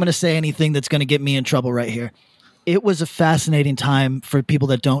don't think I'm going to say anything that's going to get me in trouble right here. It was a fascinating time for people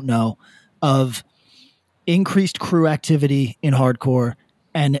that don't know of increased crew activity in hardcore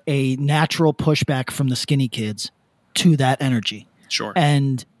and a natural pushback from the skinny kids to that energy. Sure.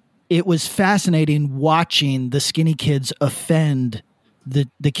 And it was fascinating watching the skinny kids offend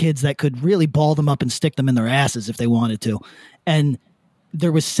the kids that could really ball them up and stick them in their asses if they wanted to. And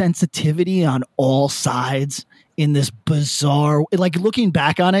there was sensitivity on all sides in this bizarre, like looking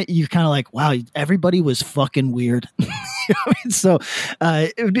back on it, you're kind of like, wow, everybody was fucking weird. So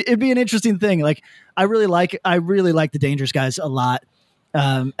it'd be an interesting thing. Like I really like the Dangerous guys a lot.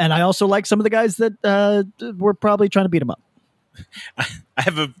 And I also like some of the guys that were probably trying to beat him up. I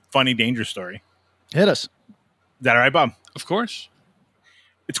have a funny Dangerous story. Hit us. Is that all right, Bob? Of course.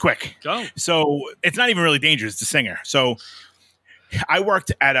 It's quick. Go. So it's not even really Dangerous. It's a singer. So I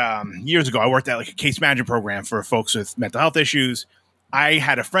worked at years ago. I worked at like a case management program for folks with mental health issues. I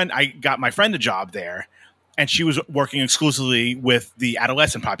had a friend. I got my friend a job there, and she was working exclusively with the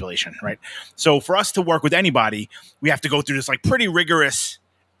adolescent population, right? So for us to work with anybody, we have to go through this like pretty rigorous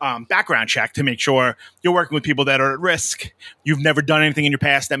background check to make sure you're working with people that are at risk. You've never done anything in your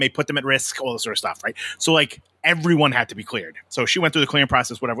past that may put them at risk, all this sort of stuff, right? So like everyone had to be cleared. So she went through the clearing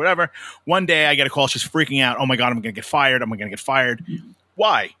process, whatever. One day I get a call. She's freaking out. Oh my God, I'm going to get fired.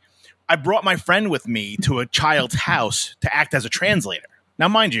 Why? I brought my friend with me to a child's house to act as a translator. Now,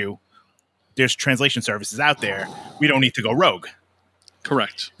 mind you, there's translation services out there. We don't need to go rogue.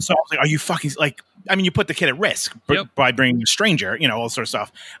 Correct. So I was like, are you fucking like, I mean, you put the kid at risk by bringing a stranger, you know, all sort of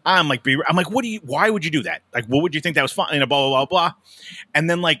stuff. I'm like, why would you do that? Like, what would you think that was fun? You know, blah, blah, blah, blah. And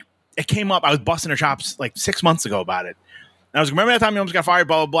then like, it came up, I was busting her chops like 6 months ago about it. And I was like, remember that time you almost got fired,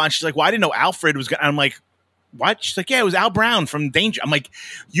 blah, blah, blah. And she's like, well, I didn't know Alfred was I'm like, what? She's like, yeah, it was Al Brown from Danger. I'm like,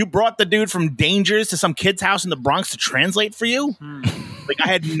 you brought the dude from Dangers to some kid's house in the Bronx to translate for you? Like, I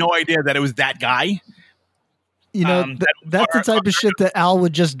had no idea that it was that guy. You know, that's the type of shit that Al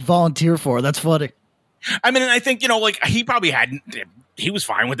would just volunteer for. That's funny. I mean, and I think, you know, like, he probably he was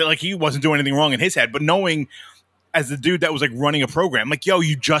fine with it. Like, he wasn't doing anything wrong in his head. But knowing as the dude that was, like, running a program, like, yo,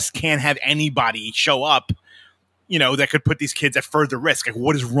 you just can't have anybody show up, you know, that could put these kids at further risk. Like,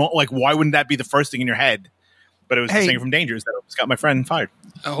 what is wrong? Like, why wouldn't that be the first thing in your head? But it was the singer from Dangers that almost got my friend fired.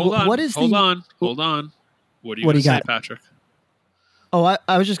 Hold on. Hold on. What do you say, Patrick? Oh,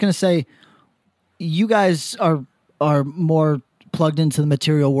 I was just going to say, you guys are more plugged into the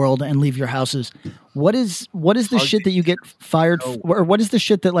material world and leave your houses. What is the shit that you get fired for, or what is the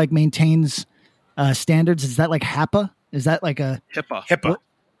shit that like maintains standards? Is that like HAPA? Is that like a HIPAA?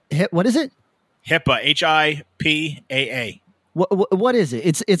 What is it? HIPAA, HIPAA. What is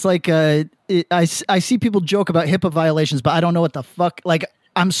it? It's like I see people joke about HIPAA violations, but I don't know what the fuck. Like,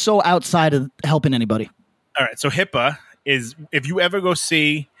 I'm so outside of helping anybody. All right, so HIPAA is if you ever go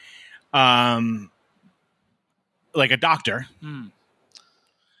see, like a doctor, you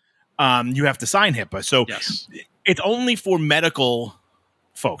have to sign HIPAA. So it's only for medical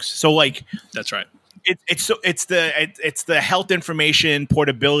folks. So like that's right. It's the Health Information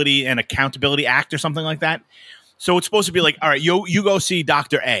Portability and Accountability Act or something like that. So it's supposed to be like, all right, you go see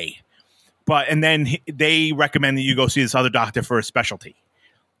Dr. A, and then they recommend that you go see this other doctor for a specialty.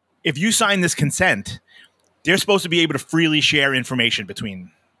 If you sign this consent, they're supposed to be able to freely share information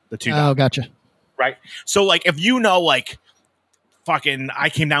between the two doctors. Oh, gotcha. Right? So, like, if you know, like, fucking, I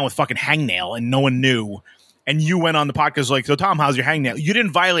came down with fucking hangnail and no one knew, and you went on the podcast like, so Tom, how's your hangnail? You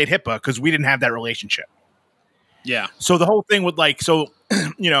didn't violate HIPAA because we didn't have that relationship. Yeah. So the whole thing with, like, so,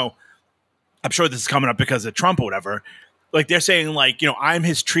 you know, I'm sure this is coming up because of Trump or whatever. Like, they're saying, like, you know, I'm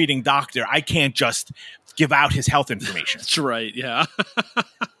his treating doctor. I can't just give out his health information. That's right, yeah.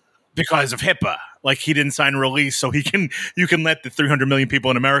 Because of HIPAA. Like, he didn't sign a release, so you can let the 300 million people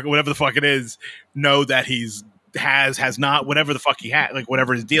in America, whatever the fuck it is, know that has not, whatever the fuck he had, like,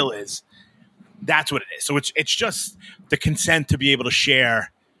 whatever his deal is. That's what it is. So it's just the consent to be able to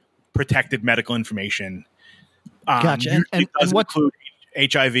share protected medical information. Gotcha. And doesn't include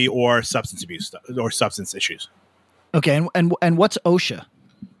HIV or substance abuse or substance issues. Okay, and what's OSHA?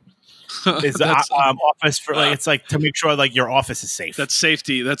 Is the office for like it's like to make sure like your office is safe. That's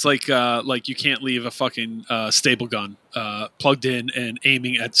safety. That's like you can't leave a fucking staple gun plugged in and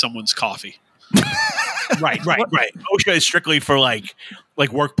aiming at someone's coffee. Right. OSHA is strictly for like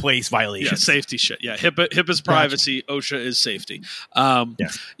workplace violations. Yeah, safety shit. Yeah, HIPAA's privacy. Gotcha. OSHA is safety.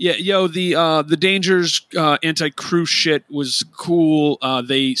 Yes. Yeah, yo, the Dangers anti-crew shit was cool.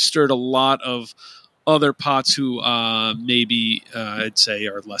 They stirred a lot of other pots who maybe I'd say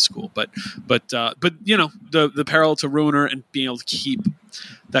are less cool, but you know, the parallel to Ruiner and being able to keep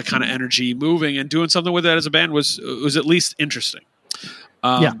that kind of energy moving and doing something with that as a band was at least interesting.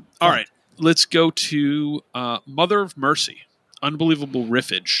 All right, let's go to Mother of Mercy. Unbelievable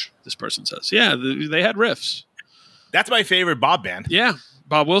riffage, this person says. Yeah, they had riffs. That's my favorite Bob band. Yeah,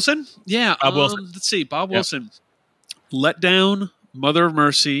 Bob Wilson. Yeah, Bob Wilson. Let's see, Bob Wilson. Let Down, Mother of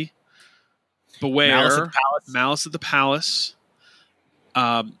Mercy, Beware, Malice at the Palace,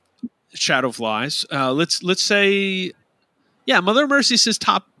 Shadow Flies. Let's say, yeah, Mother of Mercy is his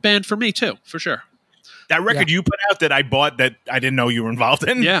top band for me too, for sure. That record you put out that I bought that I didn't know you were involved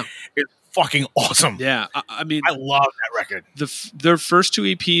in, is fucking awesome. Yeah, I mean, I love that record. Their first two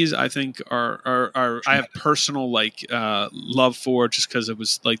EPs, I think, are I have personal like love for, just because it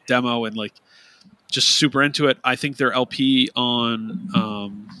was like demo and like just super into it. I think their LP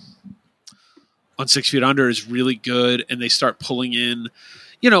on 6 Feet Under is really good, and they start pulling in,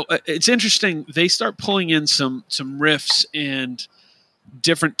 you know, it's interesting. They start pulling in some riffs and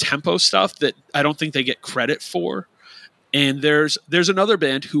different tempo stuff that I don't think they get credit for. And there's another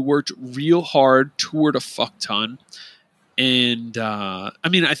band who worked real hard, toured a fuck ton, and I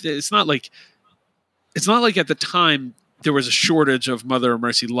mean, it's not like at the time there was a shortage of Mother of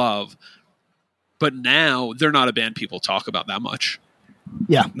Mercy love, but now they're not a band people talk about that much.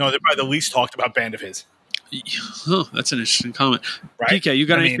 Yeah. No, they're probably the least talked about band of his. Huh, that's an interesting comment. Right? PK, you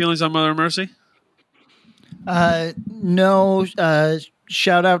got any feelings on Mother of Mercy? No.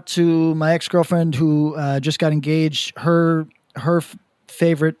 Shout out to my ex-girlfriend who just got engaged. Her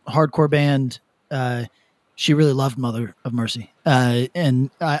favorite hardcore band, she really loved Mother of Mercy. And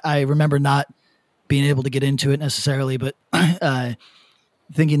I remember not being able to get into it necessarily, but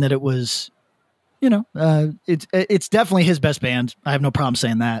thinking that it was, it's definitely his best band. I have no problem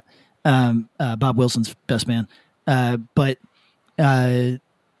saying that. Bob Wilson's best band. But I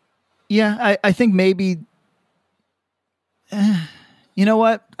think maybe, you know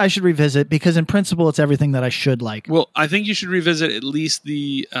what? I should revisit because in principle, it's everything that I should like. Well, I think you should revisit at least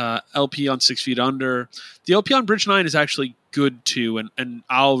the LP on 6 Feet Under. The LP on Bridge 9 is actually good too, and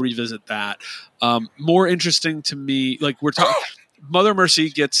I'll revisit that. More interesting to me, like we're talking, Mother Mercy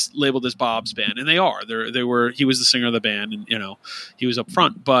gets labeled as Bob's band, and they are. He was the singer of the band, and he was up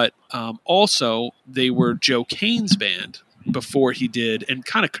front. But also, they were Joe Kane's band before he did, and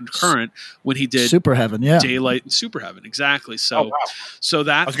kind of concurrent when he did Super Heaven, yeah, Daylight and Super Heaven, exactly. So, so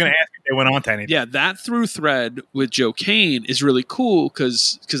that I was going to ask if they went on to anything. Yeah, that through thread with Joe Kane is really cool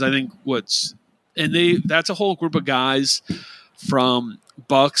because I think that's a whole group of guys from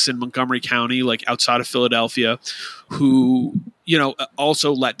Bucks and Montgomery County, like outside of Philadelphia, who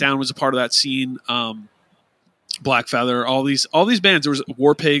also Let Down was a part of that scene. Black Feather, all these bands. There was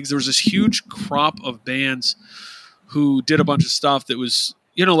War Pigs. There was this huge crop of bands who did a bunch of stuff that was,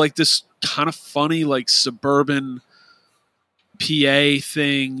 like this kind of funny, like suburban PA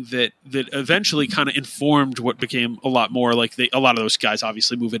thing that eventually kind of informed what became a lot more like a lot of those guys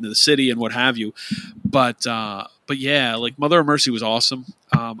obviously move into the city and what have you. But yeah, like Mother of Mercy was awesome.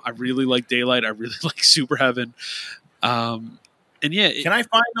 I really like Daylight. I really like Super Heaven. And yeah, can I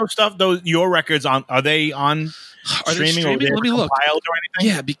find your records are they streaming? Or let me look. Or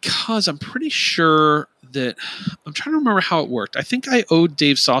anything? Yeah, because I'm pretty sure that I'm trying to remember how it worked. I think I owed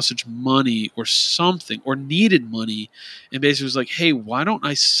Dave Sausage money or something, or needed money, and basically was like, "Hey, why don't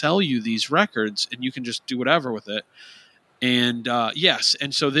I sell you these records and you can just do whatever with it?" And yes,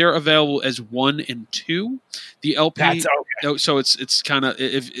 and so they're available as 1 and 2. The LP, that's okay. So it's kind of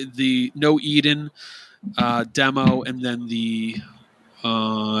the No Eden demo, and then the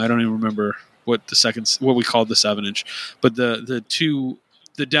I don't even remember what we called the 7-inch, but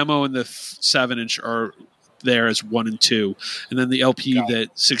the demo and the 7-inch are there as 1 and 2, and then the LP that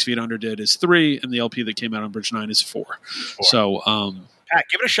 6 Feet Under did is 3, and the LP that came out on Bridge 9 is 4. So, Pat,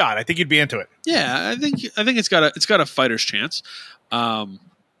 give it a shot. I think you'd be into it. Yeah, I think it's got a fighter's chance. All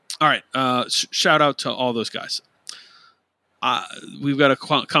right, shout out to all those guys. We've got a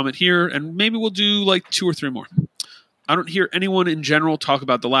comment here, and maybe we'll do like 2 or 3 more. I don't hear anyone in general talk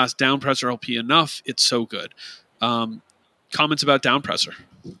about the last Downpresser LP enough. It's so good. Comments about Downpresser?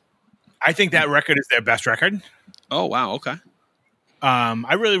 I think that record is their best record. Oh, wow. Okay.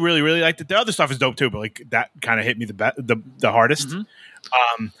 I really, really, really liked it. The other stuff is dope too, but like that kind of hit me the hardest.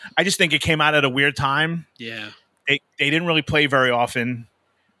 Mm-hmm. I just think it came out at a weird time. Yeah. They didn't really play very often.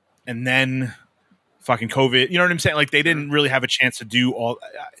 And then fucking COVID, you know what I'm saying? Like they didn't really have a chance to do all.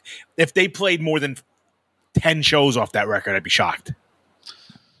 If they played more than 10 shows off that record, I'd be shocked.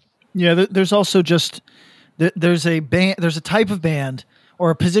 Yeah. There's also just, there's a type of band or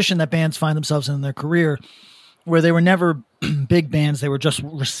a position that bands find themselves in their career where they were never big bands. They were just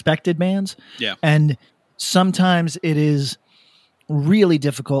respected bands. Yeah. And sometimes it is really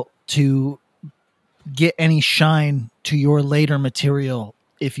difficult to get any shine to your later material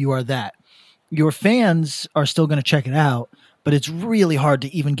if you are that. Your fans are still going to check it out, but it's really hard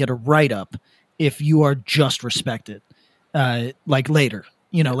to even get a write-up if you are just respected, like later.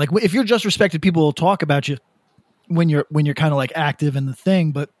 Like if you're just respected, people will talk about you when you're kind of like active in the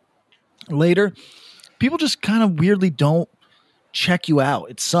thing, but later people just kind of weirdly don't check you out.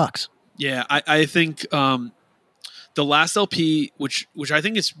 It sucks. Yeah. I think, the last LP, which I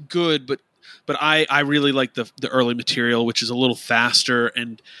think is good, but I really like the early material, which is a little faster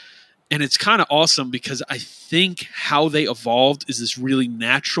and it's kind of awesome because I think how they evolved is this really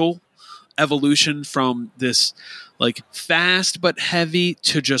natural evolution from this like fast but heavy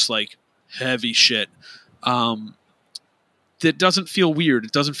to just like heavy shit. That doesn't feel weird.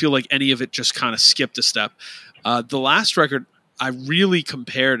 It doesn't feel like any of it just kind of skipped a step. The last record I really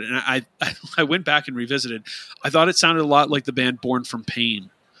compared, and I went back and revisited. I thought it sounded a lot like the band Born from Pain,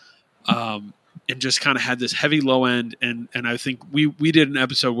 and just kind of had this heavy low end. And I think we did an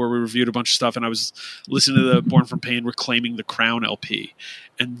episode where we reviewed a bunch of stuff, and I was listening to the Born from Pain Reclaiming the Crown LP,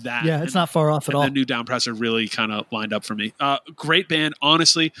 and that it's not far off at all. The new Downpresser really kind of lined up for me. Great band,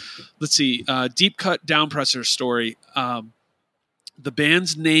 honestly. Let's see, Deep Cut Downpresser story. The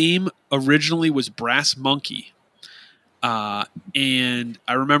band's name originally was Brass Monkey. And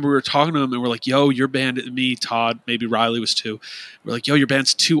I remember we were talking to them and we're like, yo, your band, me, Todd, maybe Riley was too. We're like, yo, your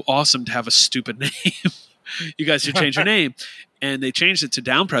band's too awesome to have a stupid name. You guys should change your name. and they changed it to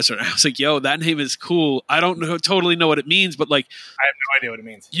Downpresser. And I was like, yo, that name is cool. I don't totally know what it means, but like, I have no idea what it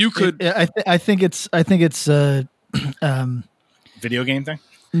means. You could. I think it's video game thing.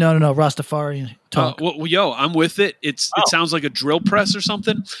 No, Rastafari talk. Well, yo, I'm with it. It sounds like a drill press or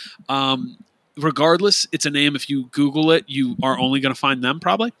something. Regardless, it's a name. If you Google it, you are only going to find them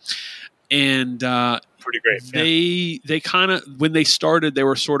probably. And pretty great. They kind of, when they started, they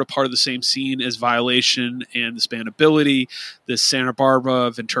were sort of part of the same scene as Violation and this band Ability, this Santa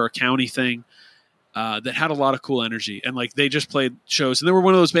Barbara, Ventura County thing. That had a lot of cool energy, and like they just played shows, and they were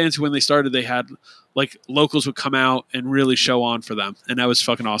one of those bands who, when they started, they had like locals would come out and really show on for them, and that was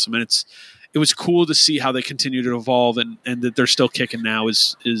fucking awesome. And it was cool to see how they continue to evolve, and that they're still kicking now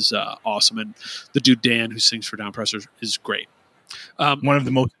is awesome. And the dude Dan who sings for Downpresser is great. One of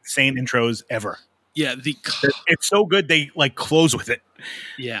the most insane intros ever. Yeah, it's so good they like close with it.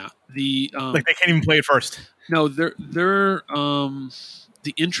 Yeah, like they can't even play it first. No, they're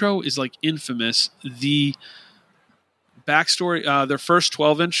the intro is like infamous. The backstory, their first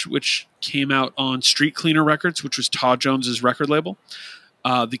 12-inch, which came out on Street Cleaner Records, which was Todd Jones's record label.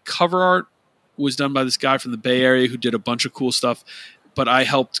 The cover art was done by this guy from the Bay Area who did a bunch of cool stuff, but I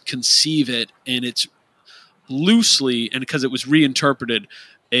helped conceive it, and it's loosely, and because it was reinterpreted,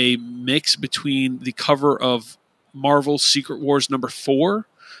 a mix between the cover of Marvel's Secret Wars #4,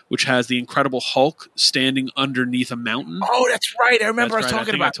 which has the Incredible Hulk standing underneath a mountain. Oh, that's right. I remember us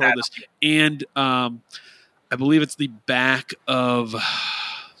talking about that. This. And I believe it's the back of,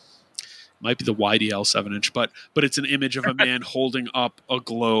 might be the YDL 7-inch, but it's an image of a man holding up a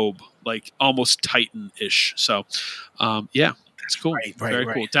globe, like almost Titan-ish. So, yeah, it's cool. Very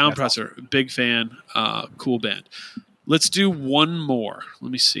cool. Downpresser, awesome. Big fan, cool band. Let's do one more.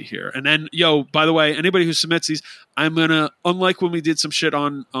 Let me see here. And then, by the way, anybody who submits these, I'm going to, unlike when we did some shit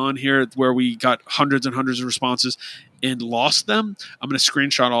on here where we got hundreds and hundreds of responses and lost them, I'm going to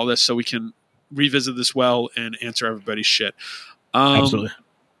screenshot all this so we can revisit this well and answer everybody's shit. Absolutely.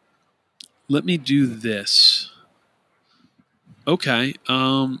 Let me do this. Okay.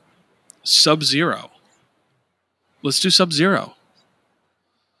 Sub-Zero. Let's do Sub-Zero.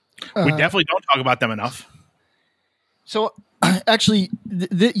 We definitely don't talk about them enough. So, actually,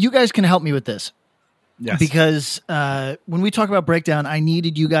 you guys can help me with this. Yes. Because when we talk about Breakdown, I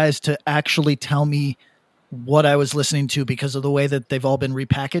needed you guys to actually tell me what I was listening to because of the way that they've all been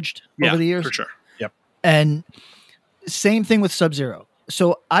repackaged over the years. For sure. Yep. And same thing with Sub-Zero.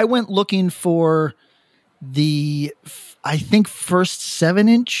 So I went looking for I think first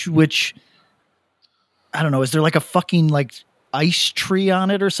 7-inch, which I don't know. Is there like a fucking like ice tree on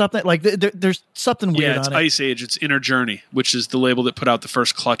it or something? Like there's something weird on it. Yeah, it's Ice Age. It's Inner Journey, which is the label that put out the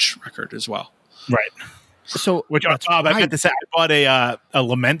first Clutch record as well. Right. So which I got to say, I bought a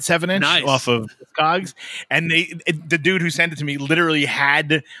Lament 7-inch off of Cogs, and the dude who sent it to me literally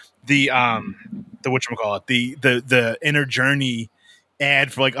had the whatchamacallit, the Inner Journey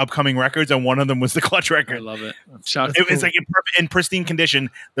ad for like upcoming records, and one of them was the Clutch record. I love it. It's like in pristine condition.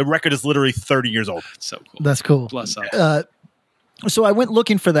 The record is literally 30 years old. That's so cool. That's cool. Bless up. So I went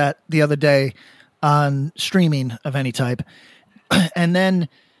looking for that the other day on streaming of any type, and then,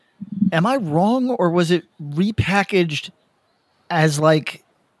 am I wrong, or was it repackaged as like,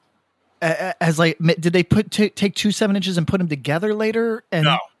 did they take 2 7-inches and put them together later? And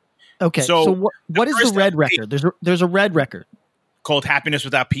no. Okay. So what is the red record? There's a red record called Happiness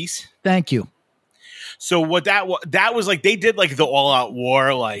Without Peace. Thank you. So what that was like, they did like the All Out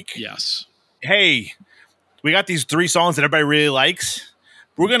War, like, yes, hey, we got these 3 songs that everybody really likes.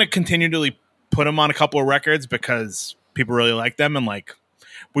 We're going to continually put them on a couple of records because people really like them, and like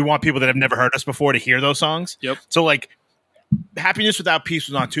we want people that have never heard us before to hear those songs. Yep. So like Happiness Without Peace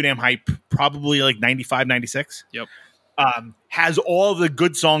was on Too Damn Hype, probably like 95, 96. Yep. Has all the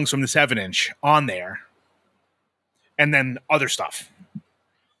good songs from the 7-inch on there, and then other stuff.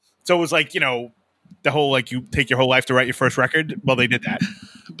 So it was like, the whole like you take your whole life to write your first record. Well, they did that.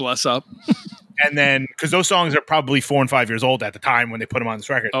 Bless up. And then, because those songs are probably 4 and 5 years old at the time when they put them on this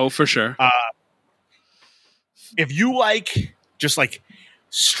record. Oh, for sure. If you like just like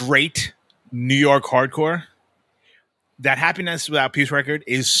straight New York hardcore, that Happiness Without Peace record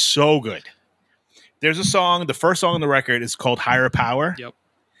is so good. There's a song, the first song on the record is called Higher Power. Yep.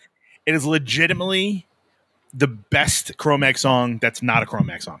 It is legitimately the best Cro-Mags song that's not a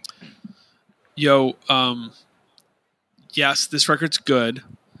Cro-Mags song. Yes, this record's good.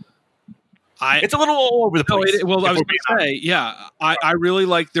 It's a little all over the place. I was going to say, yeah, I really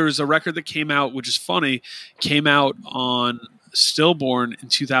like, there's a record that came out, which is funny, came out on Stillborn in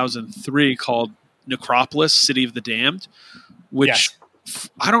 2003 called Necropolis, City of the Damned, which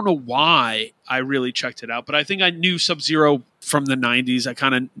I don't know why I really checked it out, but I think I knew Sub-Zero from the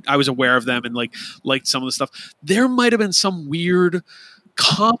 90s. I was aware of them and liked some of the stuff. There might have been some weird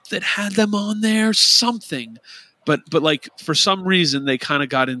comp that had them on there, something. But like for some reason they kind of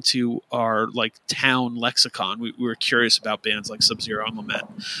got into our like town lexicon. We were curious about bands like Sub-Zero and Lament.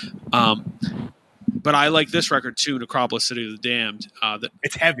 But I like this record too, Necropolis, City of the Damned.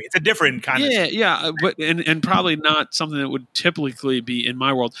 It's heavy. It's a different kind of. Yeah, but and probably not something that would typically be in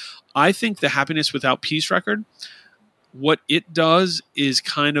my world. I think the Happiness Without Peace record, what it does is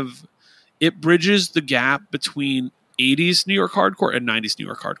it bridges the gap between 80s New York hardcore and 90s New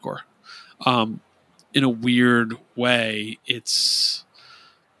York hardcore. In a weird way, it's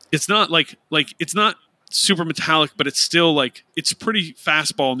not like it's not super metallic, but it's still like it's pretty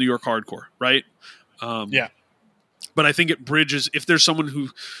fastball New York hardcore, right? But I think it bridges. If there's someone who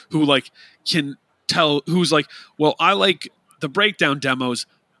like can tell, who's like, well, I like the breakdown demos,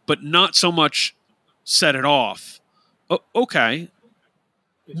 but not so much Set It Off. Okay,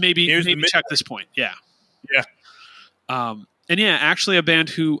 maybe check this point. Yeah. And yeah, actually a band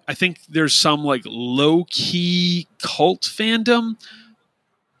who I think there's some like low key cult fandom,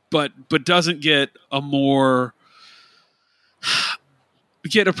 but doesn't get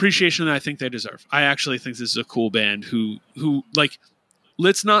get appreciation that I think they deserve. I actually think this is a cool band who like,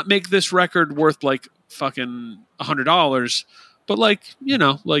 let's not make this record worth like fucking $100, but like, you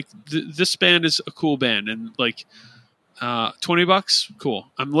know, like this band is a cool band, and like $20,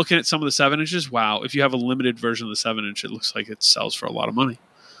 cool. I'm looking at some of the 7-inches. Wow, if you have a limited version of the 7-inch, it looks like it sells for a lot of money.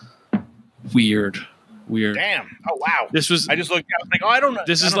 Weird. Damn. Oh wow. This was. I just looked. I was like, oh, I don't know.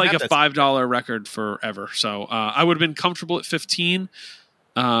 This is like a $5 record forever. So I would have been comfortable at 15.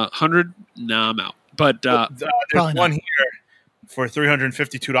 100. Nah, I'm out. But there's one here for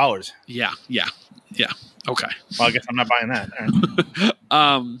 $352. Yeah. Okay. Well, I guess I'm not buying that.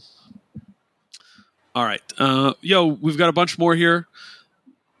 All right. All right. We've got a bunch more here.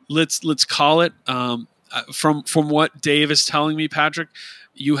 Let's call it. From what Dave is telling me, Patrick,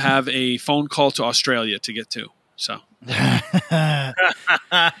 you have a phone call to Australia to get to. So. All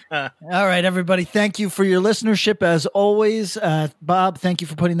right, everybody. Thank you for your listenership as always. Bob, thank you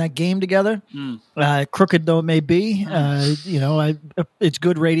for putting that game together. Crooked though it may be, it's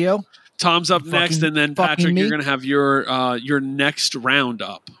good radio. Tom's up next, and then Patrick, you're going to have your next round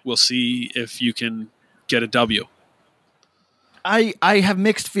up. We'll see if you can get a W. I have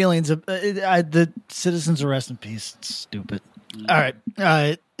mixed feelings. The citizens arrest in peace. It's stupid. All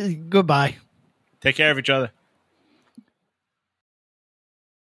right. Goodbye. Take care of each other.